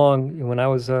us along when I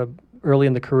was early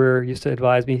in the career used to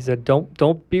advise me. He said,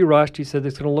 don't be rushed. He said,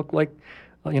 it's going to look like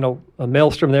a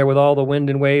maelstrom there with all the wind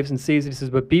and waves and seas. He says,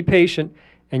 but be patient,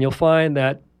 and you'll find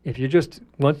that if you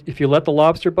let the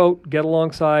lobster boat get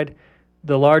alongside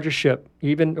the larger ship,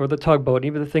 or the tugboat,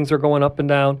 even the things are going up and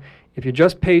down, if you're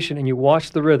just patient and you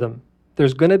watch the rhythm,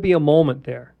 there's going to be a moment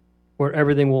there where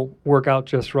everything will work out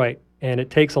just right. And it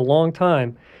takes a long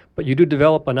time, but you do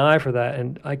develop an eye for that.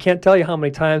 And I can't tell you how many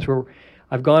times where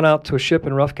I've gone out to a ship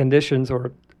in rough conditions,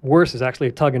 or worse is actually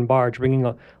a tug and barge, bringing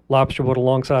a lobster boat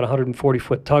alongside a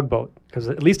 140-foot tugboat, because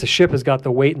at least a ship has got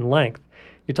the weight and length.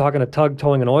 You're talking a tug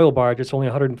towing an oil barge, it's only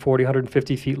 140,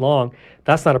 150 feet long.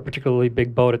 That's not a particularly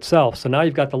big boat itself. So now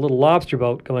you've got the little lobster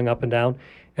boat going up and down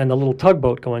and the little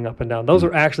tugboat going up and down. Those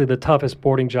are actually the toughest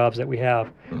boarding jobs that we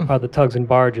have, are the tugs and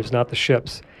barges, not the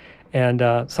ships. And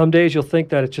some days you'll think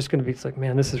that it's just going to be, it's like,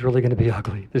 man, this is really going to be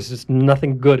ugly. There's just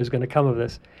nothing good is going to come of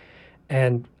this.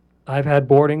 And I've had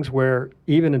boardings where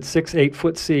even in 6-8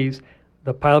 foot seas,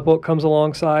 the pilot boat comes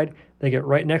alongside, they get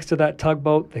right next to that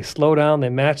tugboat, they slow down, they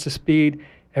match the speed,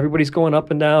 everybody's going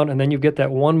up and down, and then you get that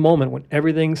one moment when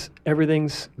everything's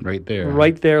right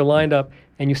there lined up,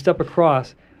 and you step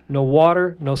across, no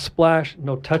water, no splash,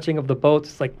 no touching of the boats.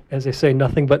 It's like, as they say,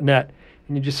 nothing but net.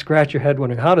 And you just scratch your head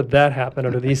wondering, how did that happen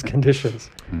under these conditions?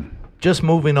 Just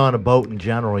moving on a boat in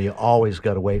general, you always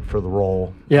got to wait for the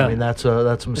roll. Yeah. I mean, that's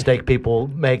a mistake people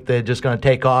make. They're just going to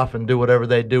take off and do whatever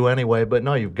they do anyway. But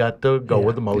no, you've got to go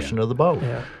with the motion of the boat.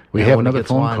 Yeah. We have another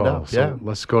phone call, so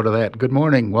let's go to that. Good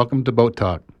morning. Welcome to Boat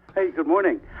Talk. Hey, good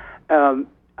morning. I'm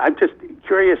just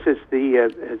curious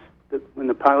when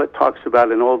the pilot talks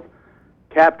about an old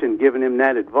captain giving him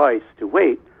that advice to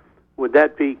wait, would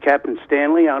that be Captain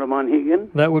Stanley out of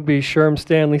Monhegan? That would be Sherm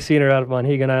Stanley Sr. out of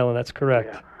Monhegan Island. That's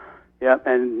correct. Yeah,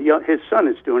 and his son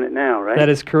is doing it now, right? That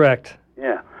is correct.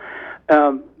 Yeah.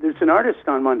 There's an artist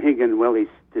on Monhegan, well, he's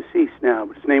deceased now,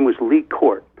 but his name was Lee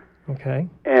Court. Okay.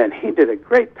 And he did a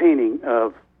great painting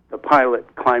of the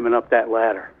pilot climbing up that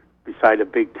ladder beside a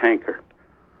big tanker.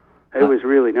 It was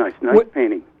really nice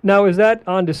painting. Now, is that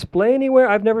on display anywhere?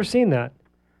 I've never seen that.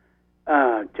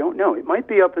 Don't know. It might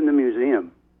be up in the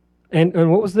museum. And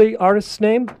what was the artist's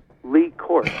name? Lee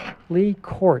Court. Lee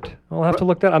Court. I'll have to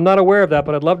look that. I'm not aware of that,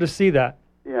 but I'd love to see that.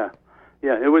 Yeah.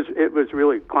 It was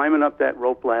really climbing up that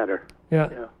rope ladder. Yeah.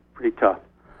 Pretty tough.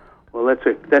 Well, that's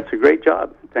a great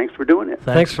job. Thanks for doing it.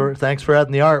 Thanks for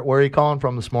adding the art. Where are you calling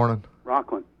from this morning?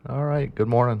 Rockland. All right. Good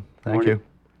morning. Thank you.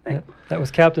 Yeah, that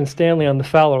was Captain Stanley on the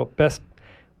Fowler.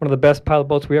 One of the best pilot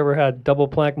boats we ever had. Double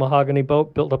plank mahogany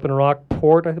boat built up in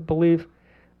Rockport, I believe.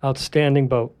 Outstanding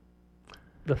boat.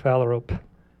 The Fowler Rope.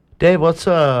 Dave, let's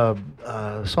so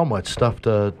much stuff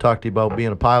to talk to you about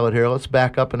being a pilot here. Let's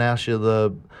back up and ask you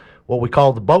what we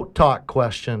call the boat talk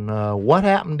question. What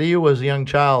happened to you as a young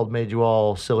child made you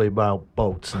all silly about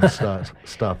boats and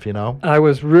stuff, you know? I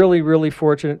was really, really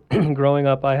fortunate growing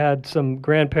up. I had some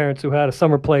grandparents who had a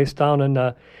summer place down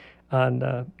on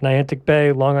Niantic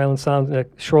Bay, Long Island Sound,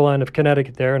 shoreline of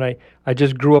Connecticut there, and I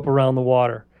just grew up around the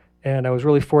water. And I was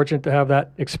really fortunate to have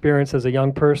that experience as a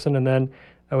young person, and then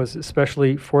I was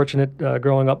especially fortunate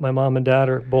growing up. My mom and dad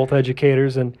are both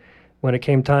educators, and when it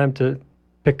came time to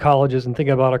pick colleges and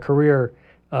thinking about a career,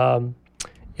 I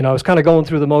was kind of going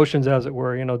through the motions, as it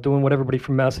were, doing what everybody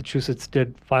from Massachusetts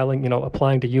did,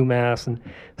 applying to UMass and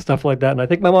stuff like that. And I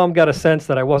think my mom got a sense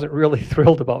that I wasn't really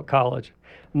thrilled about college.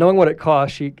 Knowing what it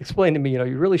cost, she explained to me,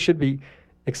 you really should be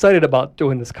excited about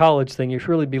doing this college thing. You should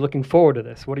really be looking forward to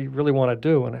this. What do you really want to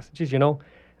do? And I said, geez,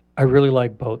 I really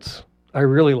like boats. I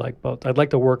really like boats. I'd like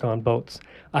to work on boats.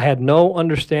 I had no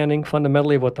understanding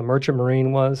fundamentally of what the Merchant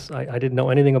Marine was. I didn't know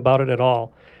anything about it at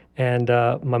all. And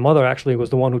my mother actually was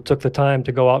the one who took the time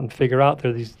to go out and figure out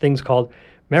there are these things called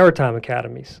maritime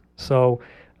academies. So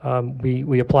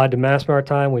we applied to Mass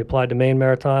Maritime, we applied to Maine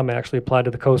Maritime, I actually applied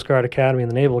to the Coast Guard Academy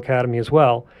and the Naval Academy as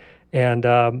well, and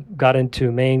got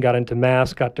into Maine, got into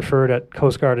Mass, got deferred at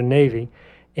Coast Guard and Navy,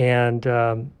 and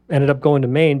ended up going to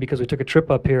Maine because we took a trip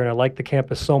up here and I liked the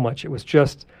campus so much. It was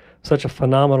just such a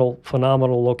phenomenal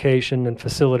location and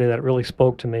facility that really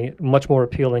spoke to me, much more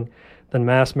appealing than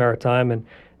Mass Maritime. And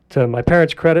to my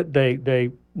parents' credit,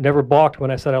 they never balked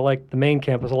when I said I liked the Maine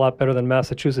campus a lot better than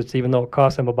Massachusetts, even though it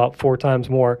cost them about 4 times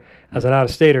more as an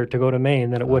out-of-stater to go to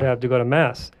Maine than it would have to go to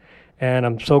Mass. And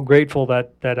I'm so grateful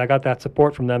that I got that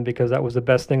support from them because that was the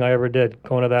best thing I ever did,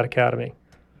 going to that academy.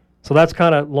 So that's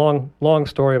kind of long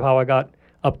story of how I got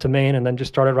up to Maine and then just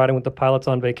started riding with the pilots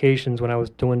on vacations when I was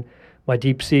doing my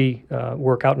deep sea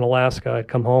work out in Alaska. I'd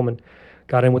come home and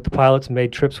got in with the pilots and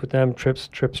made trips with them,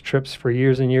 trips for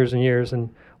years and years and years. And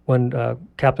when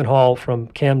Captain Hall from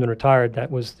Camden retired,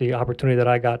 that was the opportunity that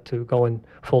I got to go in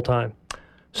full time.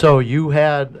 So you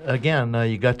had, again,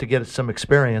 you got to get some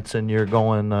experience, and you're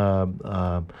going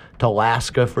to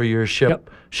Alaska for your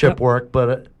ship work,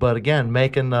 but again,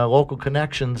 making local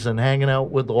connections and hanging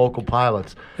out with the local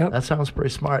pilots. Yep. That sounds pretty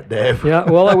smart, Dave. Yeah,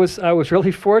 well, I was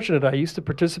really fortunate. I used to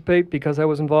participate, because I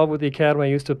was involved with the academy, I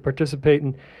used to participate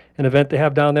in an event they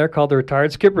have down there called the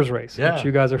Retired Skippers Race, which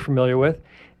you guys are familiar with.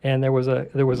 And there was a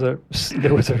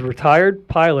retired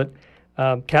pilot,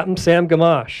 Captain Sam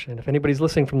Gamache, and if anybody's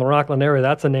listening from the Rockland area,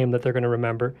 that's a name that they're going to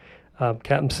remember.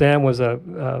 Captain Sam was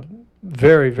a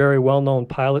very, very well-known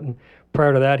pilot, and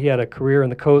prior to that, he had a career in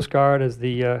the Coast Guard as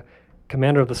the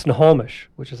commander of the Snohomish,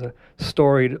 which is a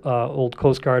storied old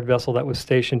Coast Guard vessel that was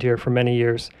stationed here for many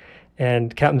years.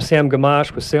 And Captain Sam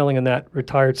Gamache was sailing in that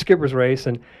Retired Skippers Race,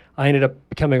 and I ended up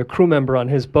becoming a crew member on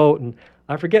his boat, and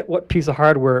I forget what piece of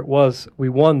hardware it was we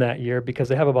won that year, because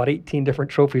they have about 18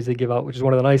 different trophies they give out, which is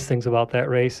one of the nice things about that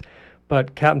race.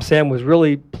 But Captain Sam was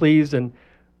really pleased and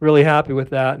really happy with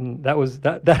that, and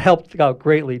that helped out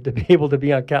greatly to be able to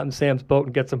be on Captain Sam's boat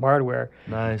and get some hardware.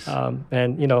 Nice.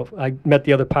 And I met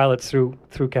the other pilots through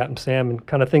Captain Sam, and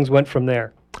kind of things went from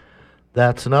there.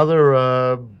 That's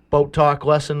another boat talk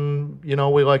lesson. We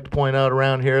like to point out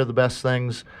around here the best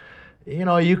things.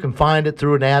 You can find it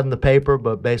through an ad in the paper,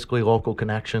 but basically local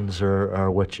connections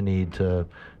are what you need to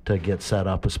get set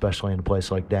up, especially in a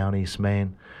place like down East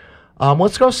Maine.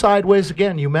 Let's go sideways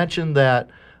again. You mentioned that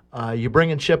you're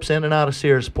bringing ships in and out of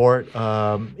Searsport,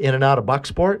 in and out of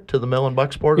Bucksport to the mill in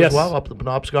Bucksport as well, up the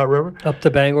Penobscot River. Up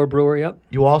to Bangor Brewer, yep.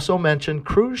 You also mentioned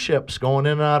cruise ships going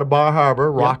in and out of Bar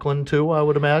Harbor, Rockland too, I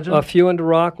would imagine. A few into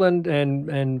Rockland,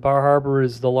 and Bar Harbor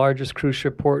is the largest cruise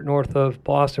ship port north of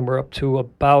Boston. We're up to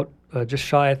about just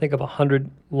shy, I think, of 100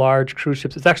 large cruise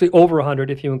ships. It's actually over 100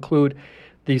 if you include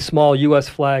the small U.S.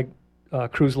 flag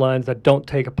cruise lines that don't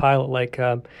take a pilot, like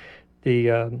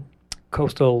the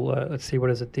coastal,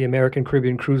 the American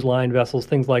Caribbean Cruise Line vessels,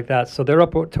 things like that. So they're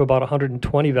up to about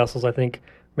 120 vessels, I think,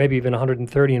 maybe even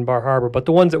 130 in Bar Harbor. But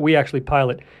the ones that we actually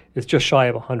pilot is just shy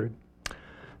of 100.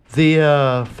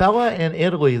 The fella in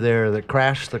Italy there that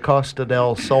crashed the Costa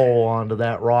del Sol onto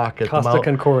that rock at Costa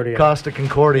Concordia. Costa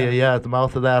Concordia, at the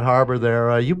mouth of that harbor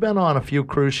there. You've been on a few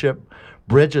cruise ship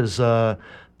bridges.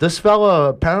 This fella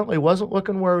apparently wasn't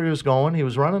looking where he was going. He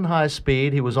was running high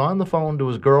speed. He was on the phone to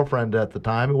his girlfriend at the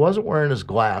time. He wasn't wearing his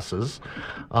glasses.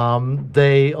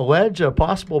 They allege a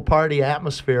possible party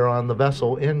atmosphere on the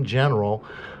vessel in general.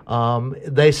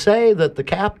 They say that the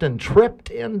captain tripped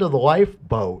into the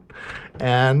lifeboat.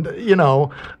 And,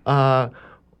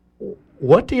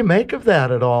 what do you make of that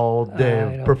at all,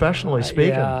 Dave, professionally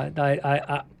speaking?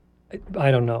 Yeah,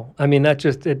 I don't know. I mean, I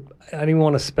don't even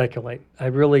want to speculate.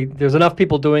 There's enough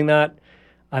people doing that.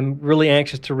 I'm really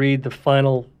anxious to read the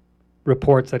final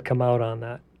reports that come out on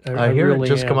that. I hear really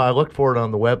it just come out. I looked for it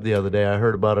on the web the other day. I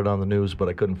heard about it on the news, but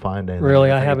I couldn't find anything. Really?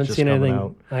 I haven't seen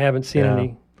anything. I haven't seen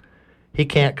any. He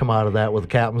can't come out of that with a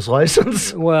captain's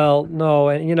license. Well, no,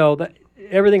 and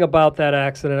everything about that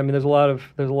accident. I mean, there's a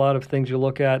lot of things you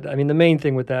look at. I mean, the main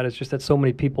thing with that is just that so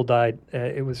many people died.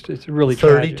 It's really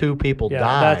 32 tragic. People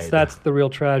died. That's the real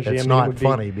tragedy. It's not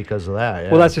funny because of that.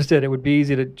 Yeah. Well, that's just it. It would be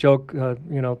easy to joke,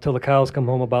 till the cows come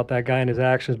home about that guy and his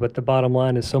actions. But the bottom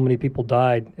line is, so many people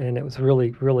died, and it was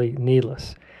really, really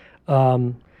needless.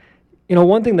 One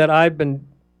thing that I've been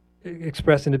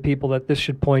expressing to people that this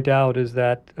should point out is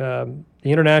that the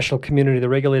international community, the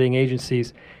regulating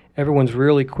agencies, everyone's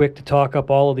really quick to talk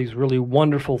up all of these really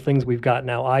wonderful things we've got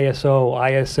now, ISO,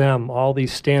 ISM, all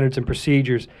these standards and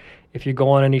procedures. If you go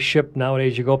on any ship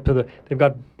nowadays, you go up to they've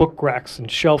got book racks and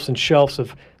shelves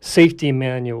of safety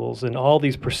manuals and all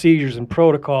these procedures and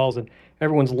protocols, and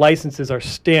everyone's licenses are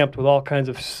stamped with all kinds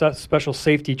of special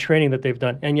safety training that they've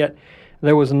done. And yet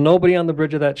there was nobody on the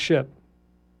bridge of that ship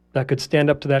that could stand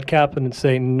up to that captain and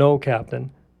say, "No,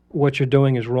 Captain, what you're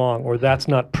doing is wrong," or "That's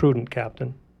not prudent,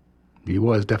 Captain." He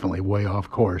was definitely way off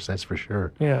course, that's for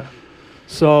sure. Yeah.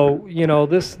 So,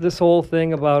 this whole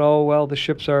thing about, the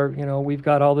ships are, we've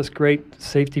got all this great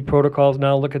safety protocols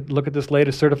now. Look at this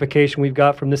latest certification we've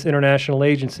got from this international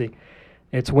agency.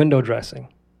 It's window dressing.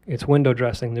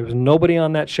 There was nobody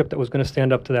on that ship that was going to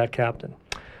stand up to that captain.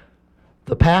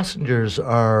 The passengers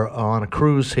are on a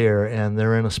cruise here, and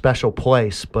they're in a special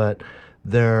place, but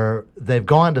they've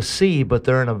gone to sea, but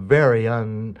they're in a very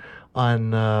they're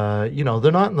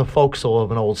not in the forecastle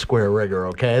of an old square rigger,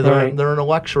 okay? They're in a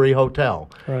luxury hotel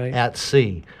at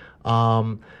sea.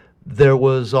 There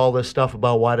was all this stuff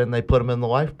about why didn't they put them in the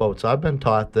lifeboats. I've been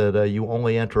taught that you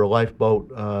only enter a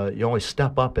lifeboat, you only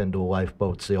step up into a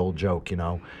lifeboat. It's the old joke,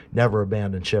 never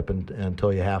abandon ship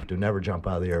until you have to, never jump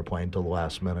out of the airplane until the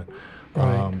last minute.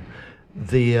 Right.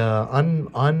 The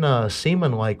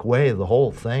unseaman-like way the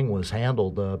whole thing was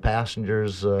handled,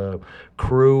 passengers,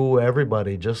 crew,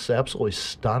 everybody, just absolutely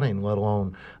stunning, let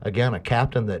alone, again, a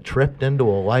captain that tripped into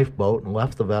a lifeboat and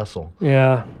left the vessel.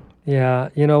 Yeah.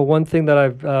 One thing that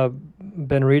I've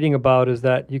been reading about is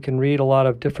that you can read a lot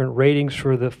of different ratings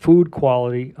for the food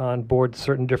quality on board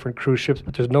certain different cruise ships,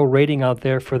 but there's no rating out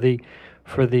there for the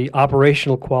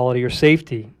operational quality or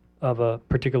safety of a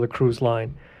particular cruise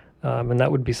line. And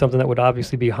that would be something that would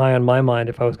obviously be high on my mind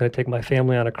if I was going to take my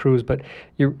family on a cruise. But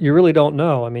you really don't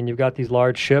know. I mean, you've got these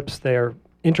large ships. They're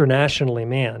internationally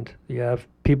manned. You have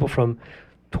people from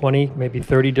 20, maybe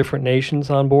 30 different nations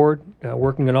on board,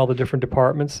 working in all the different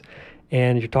departments.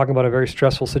 And you're talking about a very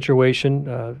stressful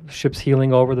situation. Ships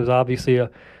heeling over. There's obviously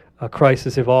a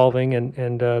crisis evolving,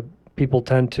 and people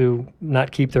tend to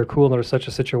not keep their cool under such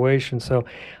a situation. So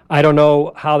I don't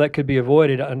know how that could be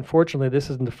avoided. Unfortunately, this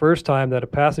isn't the first time that a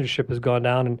passenger ship has gone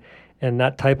down, and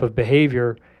that type of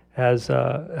behavior has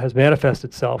manifested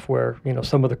itself, where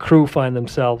some of the crew find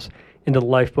themselves into the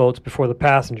lifeboats before the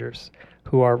passengers,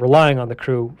 who are relying on the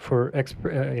crew for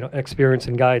experience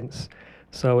and guidance.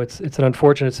 So it's an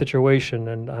unfortunate situation,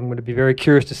 and I'm going to be very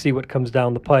curious to see what comes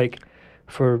down the pike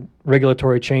for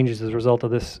regulatory changes as a result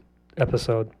of this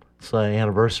episode. It's the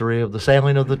anniversary of the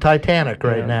sailing of the Titanic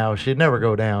right now. She'd never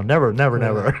go down. Never.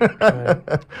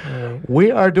 Right. We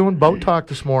are doing boat talk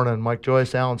this morning. Mike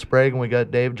Joyce, Alan Sprague, and we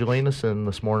got Dave Jeleenison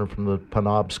this morning from the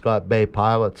Penobscot Bay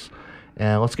Pilots.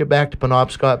 And let's get back to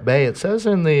Penobscot Bay. It says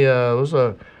in the there was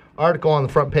an article on the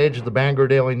front page of the Bangor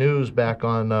Daily News back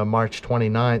on March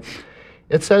 29th.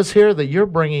 It says here that you're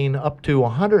bringing up to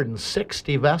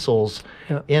 160 vessels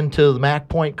into the Mack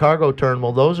Point Cargo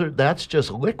Terminal. That's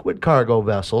just liquid cargo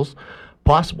vessels,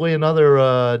 possibly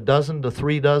another dozen to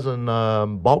 3 dozen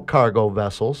bulk cargo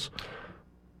vessels.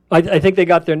 I think they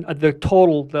got the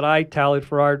total that I tallied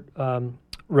for our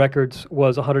records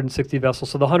was 160 vessels.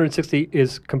 So the 160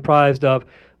 is comprised of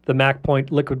the Mack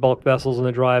Point liquid bulk vessels and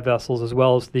the dry vessels, as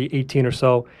well as the 18 or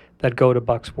so that go to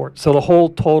Bucksport. So the whole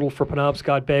total for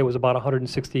Penobscot Bay was about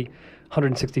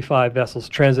 165 vessels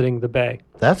transiting the bay.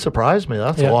 That surprised me.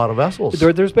 That's a lot of vessels.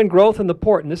 There's been growth in the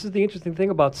port, and this is the interesting thing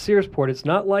about Searsport. It's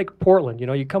not like Portland.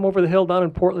 You come over the hill down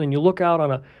in Portland, and you look out on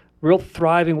a real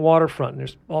thriving waterfront. And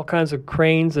there's all kinds of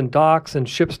cranes and docks and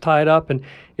ships tied up, and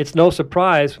it's no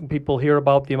surprise when people hear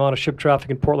about the amount of ship traffic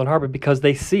in Portland Harbor because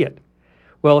they see it.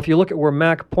 Well, if you look at where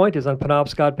Mack Point is on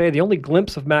Penobscot Bay, the only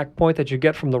glimpse of Mack Point that you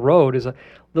get from the road is a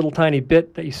little tiny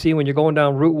bit that you see when you're going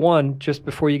down Route 1 just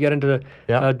before you get into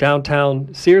downtown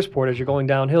Searsport. As you're going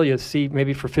downhill, you see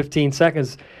maybe for 15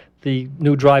 seconds the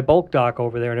new dry bulk dock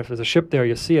over there, and if there's a ship there,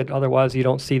 you see it. Otherwise, you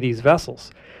don't see these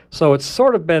vessels. So it's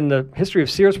sort of been, the history of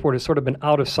Searsport has sort of been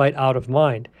out of sight, out of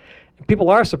mind. And people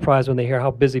are surprised when they hear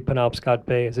how busy Penobscot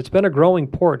Bay is. It's been a growing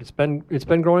port. It's been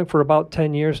growing for about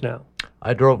 10 years now.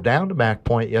 I drove down to Mack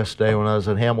Point yesterday when I was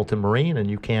at Hamilton Marine, and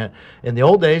you can't. In the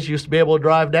old days, you used to be able to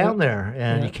drive down there,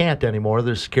 and you can't anymore.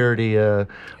 There's security,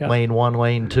 lane 1,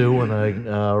 lane 2, and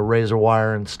a razor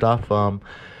wire and stuff.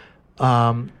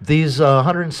 These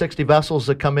 160 vessels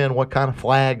that come in, what kind of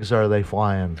flags are they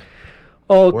flying?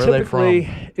 Oh, where typically,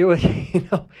 are they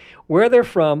from? Where they're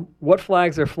from, what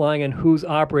flags they're flying, and who's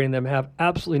operating them have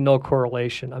absolutely no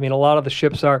correlation. I mean, a lot of the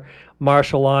ships are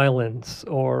Marshall Islands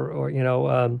or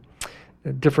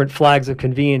different flags of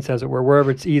convenience, as it were, wherever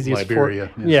it's easiest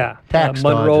Liberia, for. yes. Yeah, Tax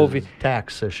Monrovia,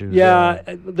 tax issues. Yeah,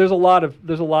 there's a lot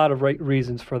of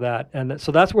reasons for that, and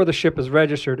so that's where the ship is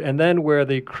registered. And then where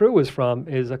the crew is from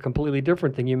is a completely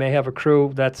different thing. You may have a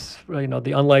crew that's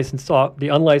the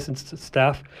unlicensed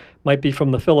staff might be from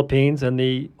the Philippines, and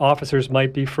the officers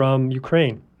might be from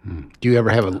Ukraine. Do you ever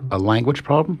have a language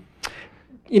problem?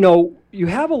 You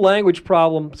have a language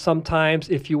problem sometimes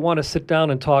if you want to sit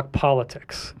down and talk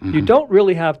politics. Mm-hmm. You don't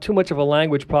really have too much of a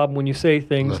language problem when you say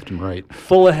things left and right,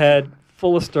 full ahead,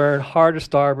 full astern, hard to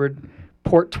starboard,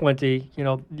 port 20.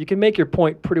 You can make your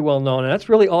point pretty well known, and that's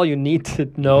really all you need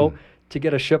to know to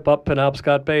get a ship up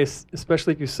Penobscot Bay,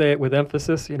 especially if you say it with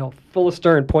emphasis. Full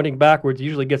astern, pointing backwards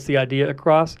usually gets the idea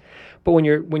across. But when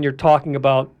you're talking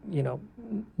about,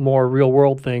 more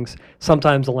real-world things,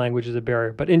 sometimes the language is a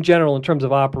barrier. But in general, in terms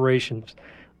of operations,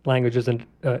 language isn't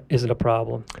a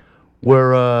problem.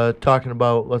 We're talking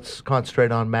about, let's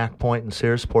concentrate on Mack Point and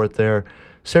Searsport there.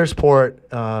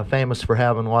 Searsport, famous for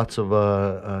having lots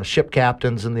of ship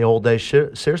captains in the old days.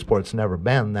 Searsport's never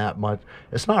been that much.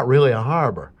 It's not really a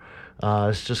harbor.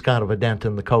 It's just kind of a dent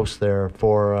in the coast there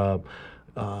for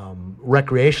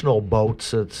recreational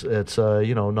boats. It's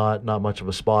not much of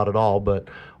a spot at all, but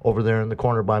over there in the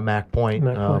corner by Mack Point,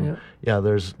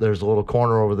 there's a little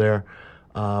corner over there.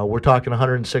 We're talking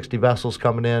 160 vessels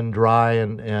coming in, dry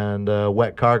and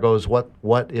wet cargoes.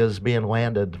 What is being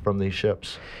landed from these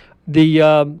ships?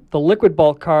 The liquid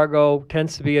bulk cargo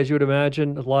tends to be, as you would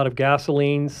imagine, a lot of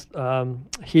gasolines.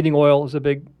 Heating oil is a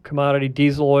big commodity,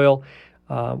 diesel oil.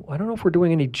 I don't know if we're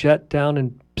doing any jet down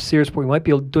in Searsport. We might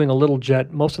be doing a little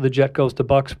jet. Most of the jet goes to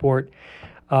Bucksport.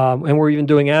 And we're even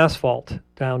doing asphalt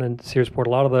down in Searsport. A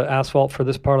lot of the asphalt for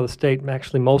this part of the state,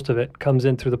 actually most of it, comes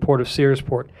in through the port of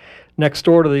Searsport. Next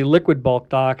door to the liquid bulk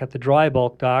dock, at the dry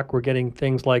bulk dock, we're getting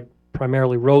things like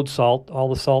primarily road salt. All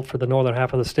the salt for the northern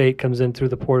half of the state comes in through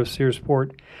the port of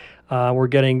Searsport. We're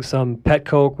getting some pet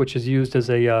coke, which is used as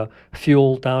a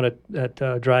fuel down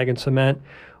at Dragon Cement.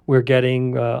 We're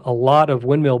getting a lot of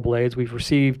windmill blades. We've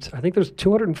received, I think there's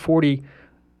 240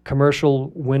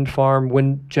 commercial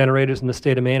wind generators in the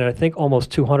state of Maine, and I think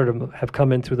almost 200 of them have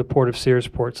come in through the port of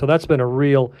Searsport. So that's been a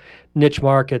real niche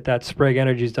market that Sprague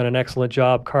Energy's done an excellent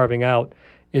job carving out,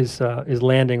 is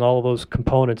landing all of those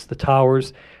components, the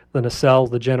towers, the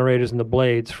nacelles, the generators, and the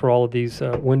blades for all of these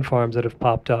wind farms that have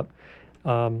popped up.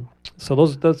 So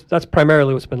that's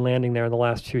primarily what's been landing there in the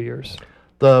last few years.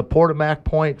 The Port of Mack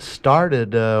Point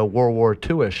started World War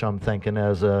II-ish, I'm thinking,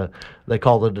 as they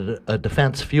called it a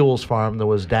defense fuels farm. There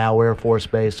was Dow Air Force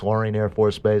Base, Loring Air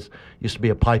Force Base. Used to be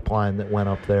a pipeline that went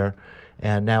up there.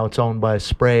 And now it's owned by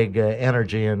Sprague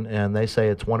Energy, and they say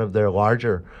it's one of their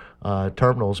larger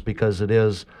terminals because it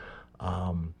is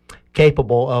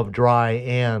capable of dry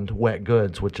and wet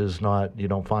goods, which is not, you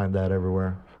don't find that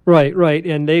everywhere. Right.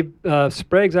 And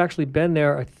Sprague's actually been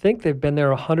there, I think they've been there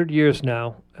 100 years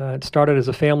now. It started as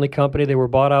a family company. They were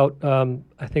bought out,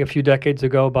 I think, a few decades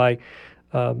ago by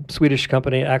Swedish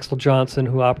company Axel Johnson,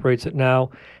 who operates it now.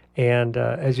 And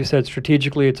as you said,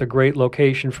 strategically, it's a great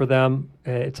location for them.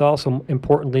 It's also,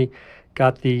 importantly,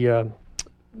 got the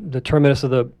terminus of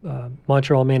the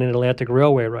Montreal, Maine, and Atlantic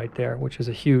Railway right there, which is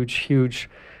a huge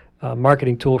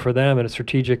marketing tool for them and a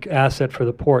strategic asset for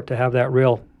the port to have that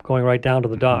rail going right down to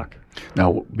the dock.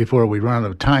 Now, before we run out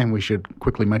of time, we should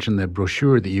quickly mention the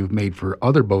brochure that you've made for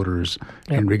other boaters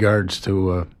in regards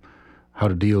to how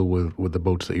to deal with the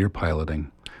boats that you're piloting.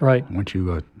 Right. Why don't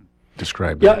you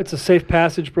describe that? Yeah, it's a safe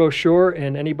passage brochure,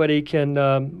 and anybody can,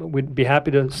 we'd be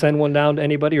happy to send one down to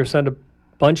anybody or send a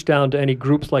bunch down to any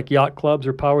groups like yacht clubs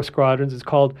or power squadrons. It's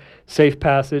called Safe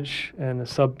Passage, and the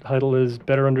subtitle is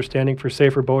Better Understanding for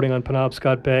Safer Boating on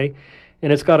Penobscot Bay.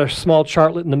 And it's got a small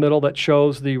chartlet in the middle that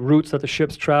shows the routes that the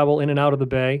ships travel in and out of the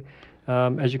bay.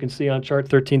 As you can see on chart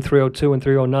 13-302 and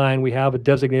 309, we have a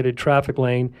designated traffic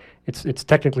lane. It's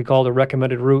technically called a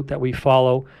recommended route that we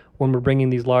follow when we're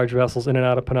bringing these large vessels in and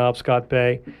out of Penobscot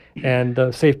Bay. And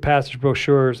the Safe Passage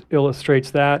brochure illustrates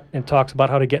that and talks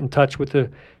about how to get in touch with the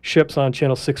ships on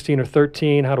channel 16 or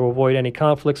 13, how to avoid any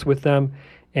conflicts with them,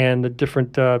 and the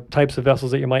different types of vessels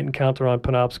that you might encounter on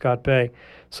Penobscot Bay.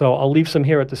 So I'll leave some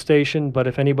here at the station, but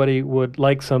if anybody would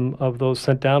like some of those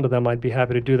sent down to them, I'd be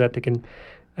happy to do that. They can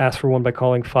ask for one by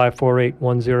calling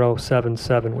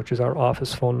 548-1077, which is our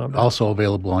office phone number. Also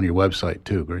available on your website,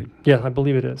 too, right? Yeah, I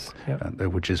believe it is. Yeah.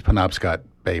 Which is Penobscot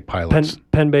Bay Pilots.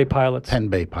 Penn Bay Pilots.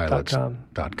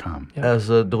 PennBayPilots.com. Yep. As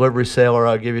a delivery sailor,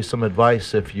 I'll give you some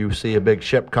advice. If you see a big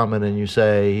ship coming and you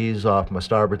say he's off my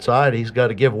starboard side, he's got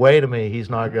to give way to me. He's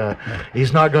not going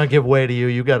to give way to you.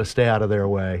 You got to stay out of their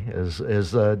way. Is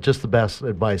just the best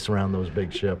advice around those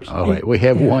big ships. All right, we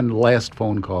have one last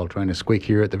phone call trying to squeak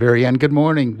here at the very end. Good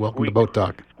morning. Welcome to Boat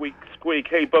Talk. Squeak.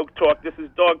 Hey, Boat Talk. This is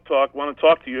Dog Talk. Want to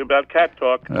talk to you about Cat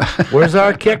Talk. Where's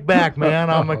our kickback, man?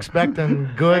 I'm expecting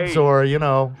goods, or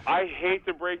I hate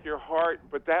to break your heart,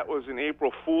 but that was an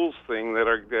April Fool's thing that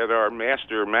our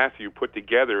master Matthew put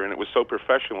together, and it was so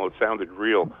professional it sounded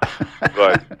real.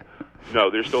 But no,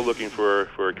 they're still looking for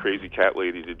a crazy cat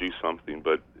lady to do something,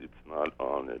 but it's not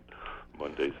on it.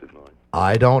 Mondays at 9.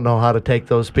 I don't know how to take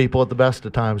those people at the best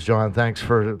of times, John. Thanks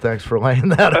for laying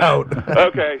that out.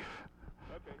 Okay.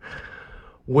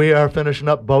 We are finishing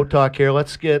up Boat Talk here.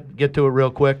 Let's get to it real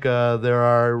quick. There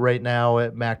are right now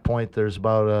at Mack Point, there's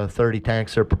about 30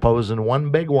 tanks they're proposing.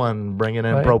 One big one bringing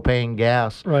in propane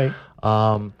gas. Right.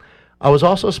 I was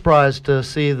also surprised to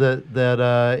see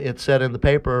that it said in the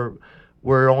paper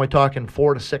we're only talking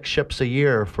 4 to 6 ships a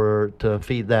year to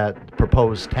feed that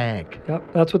proposed tank.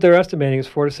 Yep, that's what they're estimating is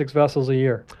 4 to 6 vessels a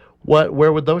year.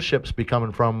 Where would those ships be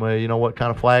coming from? What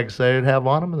kind of flags they'd have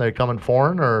on them? Are they coming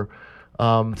foreign or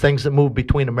things that move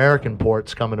between American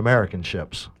ports coming American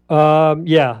ships?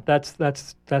 Yeah,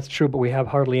 that's true, but we have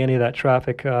hardly any of that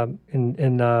traffic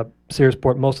in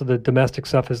Searsport. Most of the domestic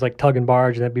stuff is like tug and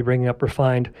barge, and they'd be bringing up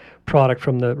refined product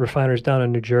from the refiners down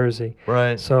in New Jersey.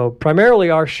 Right. So primarily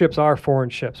our ships are foreign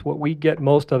ships. What we get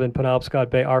most of in Penobscot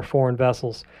Bay are foreign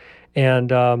vessels. And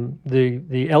the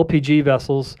LPG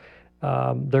vessels,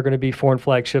 they're going to be foreign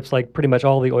flag ships like pretty much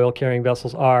all the oil-carrying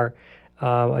vessels are.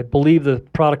 I believe the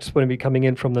product is going to be coming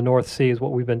in from the North Sea is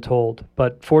what we've been told.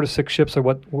 But 4 to 6 ships are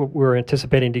what we're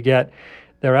anticipating to get.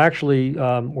 They're actually,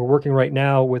 we're working right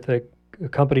now with a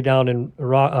company down in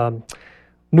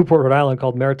Newport, Rhode Island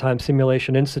called Maritime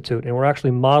Simulation Institute, and we're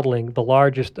actually modeling the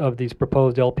largest of these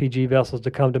proposed LPG vessels to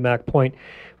come to Mack Point.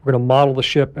 We're going to model the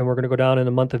ship, and we're going to go down in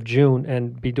the month of June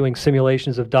and be doing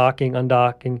simulations of docking,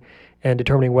 undocking, and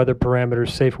determining weather parameters,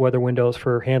 safe weather windows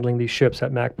for handling these ships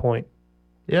at Mack Point.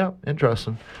 Yeah,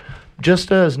 interesting.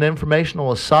 Just as an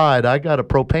informational aside, I got a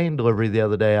propane delivery the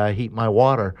other day. I heat my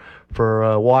water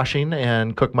for washing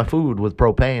and cook my food with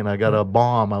propane. I got a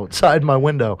bomb outside my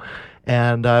window.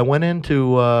 And I went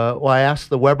into, I asked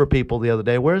the Weber people the other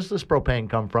day, where's this propane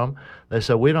come from? They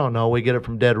said, we don't know. We get it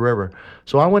from Dead River.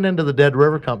 So I went into the Dead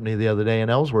River Company the other day in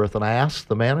Ellsworth, and I asked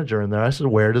the manager in there, I said,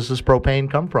 where does this propane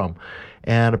come from?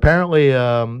 And apparently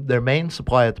their main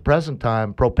supply at the present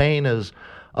time, propane is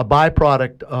a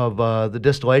byproduct of the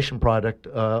distillation product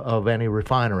of any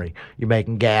refinery. You're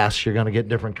making gas, you're going to get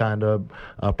different kind of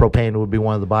propane would be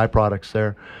one of the byproducts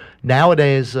there.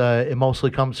 Nowadays, it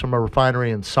mostly comes from a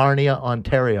refinery in Sarnia,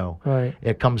 Ontario. Right.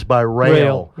 It comes by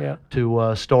rail yeah.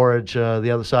 to storage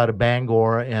the other side of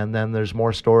Bangor, and then there's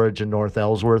more storage in North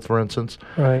Ellsworth, for instance.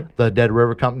 Right. The Dead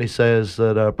River Company says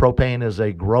that propane is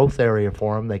a growth area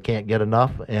for them. They can't get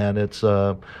enough, and it's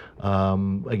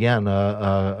again,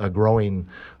 a growing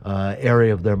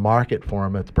area of their market for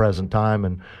them at the present time.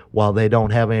 And while they don't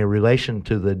have any relation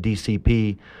to the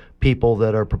DCP people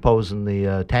that are proposing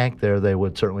the tank there, they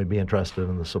would certainly be interested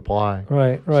in the supply.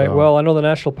 Right. So, Well, I know the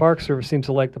National Park Service seems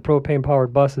to like the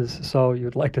propane-powered buses, so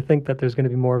you'd like to think that there's going to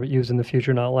be more of it used in the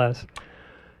future, not less.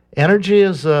 Energy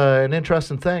is an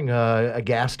interesting thing. A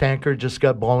gas tanker just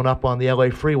got blown up on the LA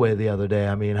freeway the other day.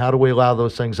 I mean, how do we allow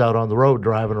those things out on the road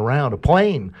driving around? A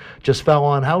plane just fell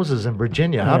on houses in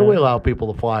Virginia. How do we allow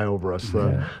people to fly over us?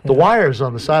 The wires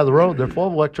on the side of the road, they're full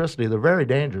of electricity. They're very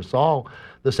dangerous. All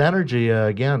this energy,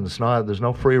 again, there's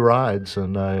no free rides.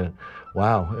 And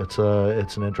wow, it's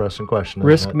an interesting question.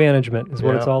 Risk management is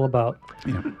what it's all about.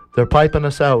 Yeah. They're piping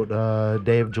us out.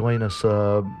 Dave Jelinas,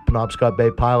 Penobscot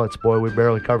Bay Pilots. Boy, we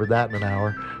barely covered that in an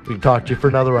hour. We can talk to you for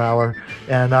another hour.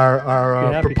 And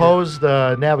our proposed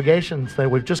navigation thing,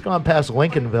 we've just gone past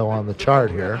Lincolnville on the chart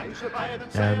here,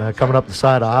 and coming up the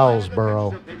side of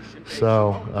Islesboro.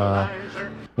 So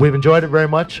we've enjoyed it very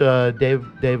much. Dave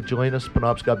Jelinas,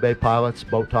 Penobscot Bay Pilots,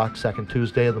 Boat Talk, second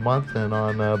Tuesday of the month, and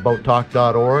on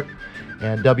boattalk.org.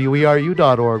 and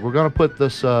weru.org. We're going to put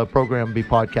this program, be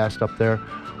podcast, up there.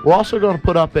 We're also going to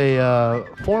put up a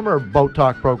former Boat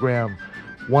Talk program.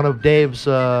 One of Dave's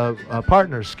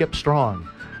partners, Skip Strong,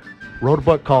 wrote a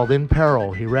book called In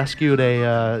Peril. He rescued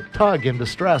a tug in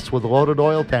distress with a loaded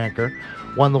oil tanker,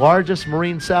 won the largest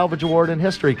marine salvage award in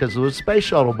history because there was a space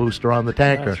shuttle booster on the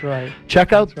tanker. That's right.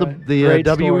 Check out the Great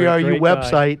WERU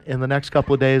website guy. in the next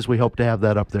couple of days. We hope to have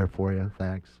that up there for you.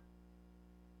 Thanks.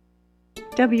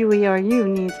 WERU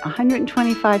needs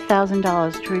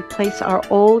 $125,000 to replace our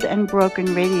old and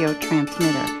broken radio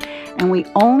transmitter, and we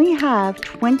only have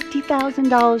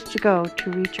 $20,000 to go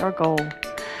to reach our goal.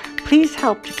 Please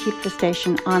help to keep the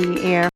station on the air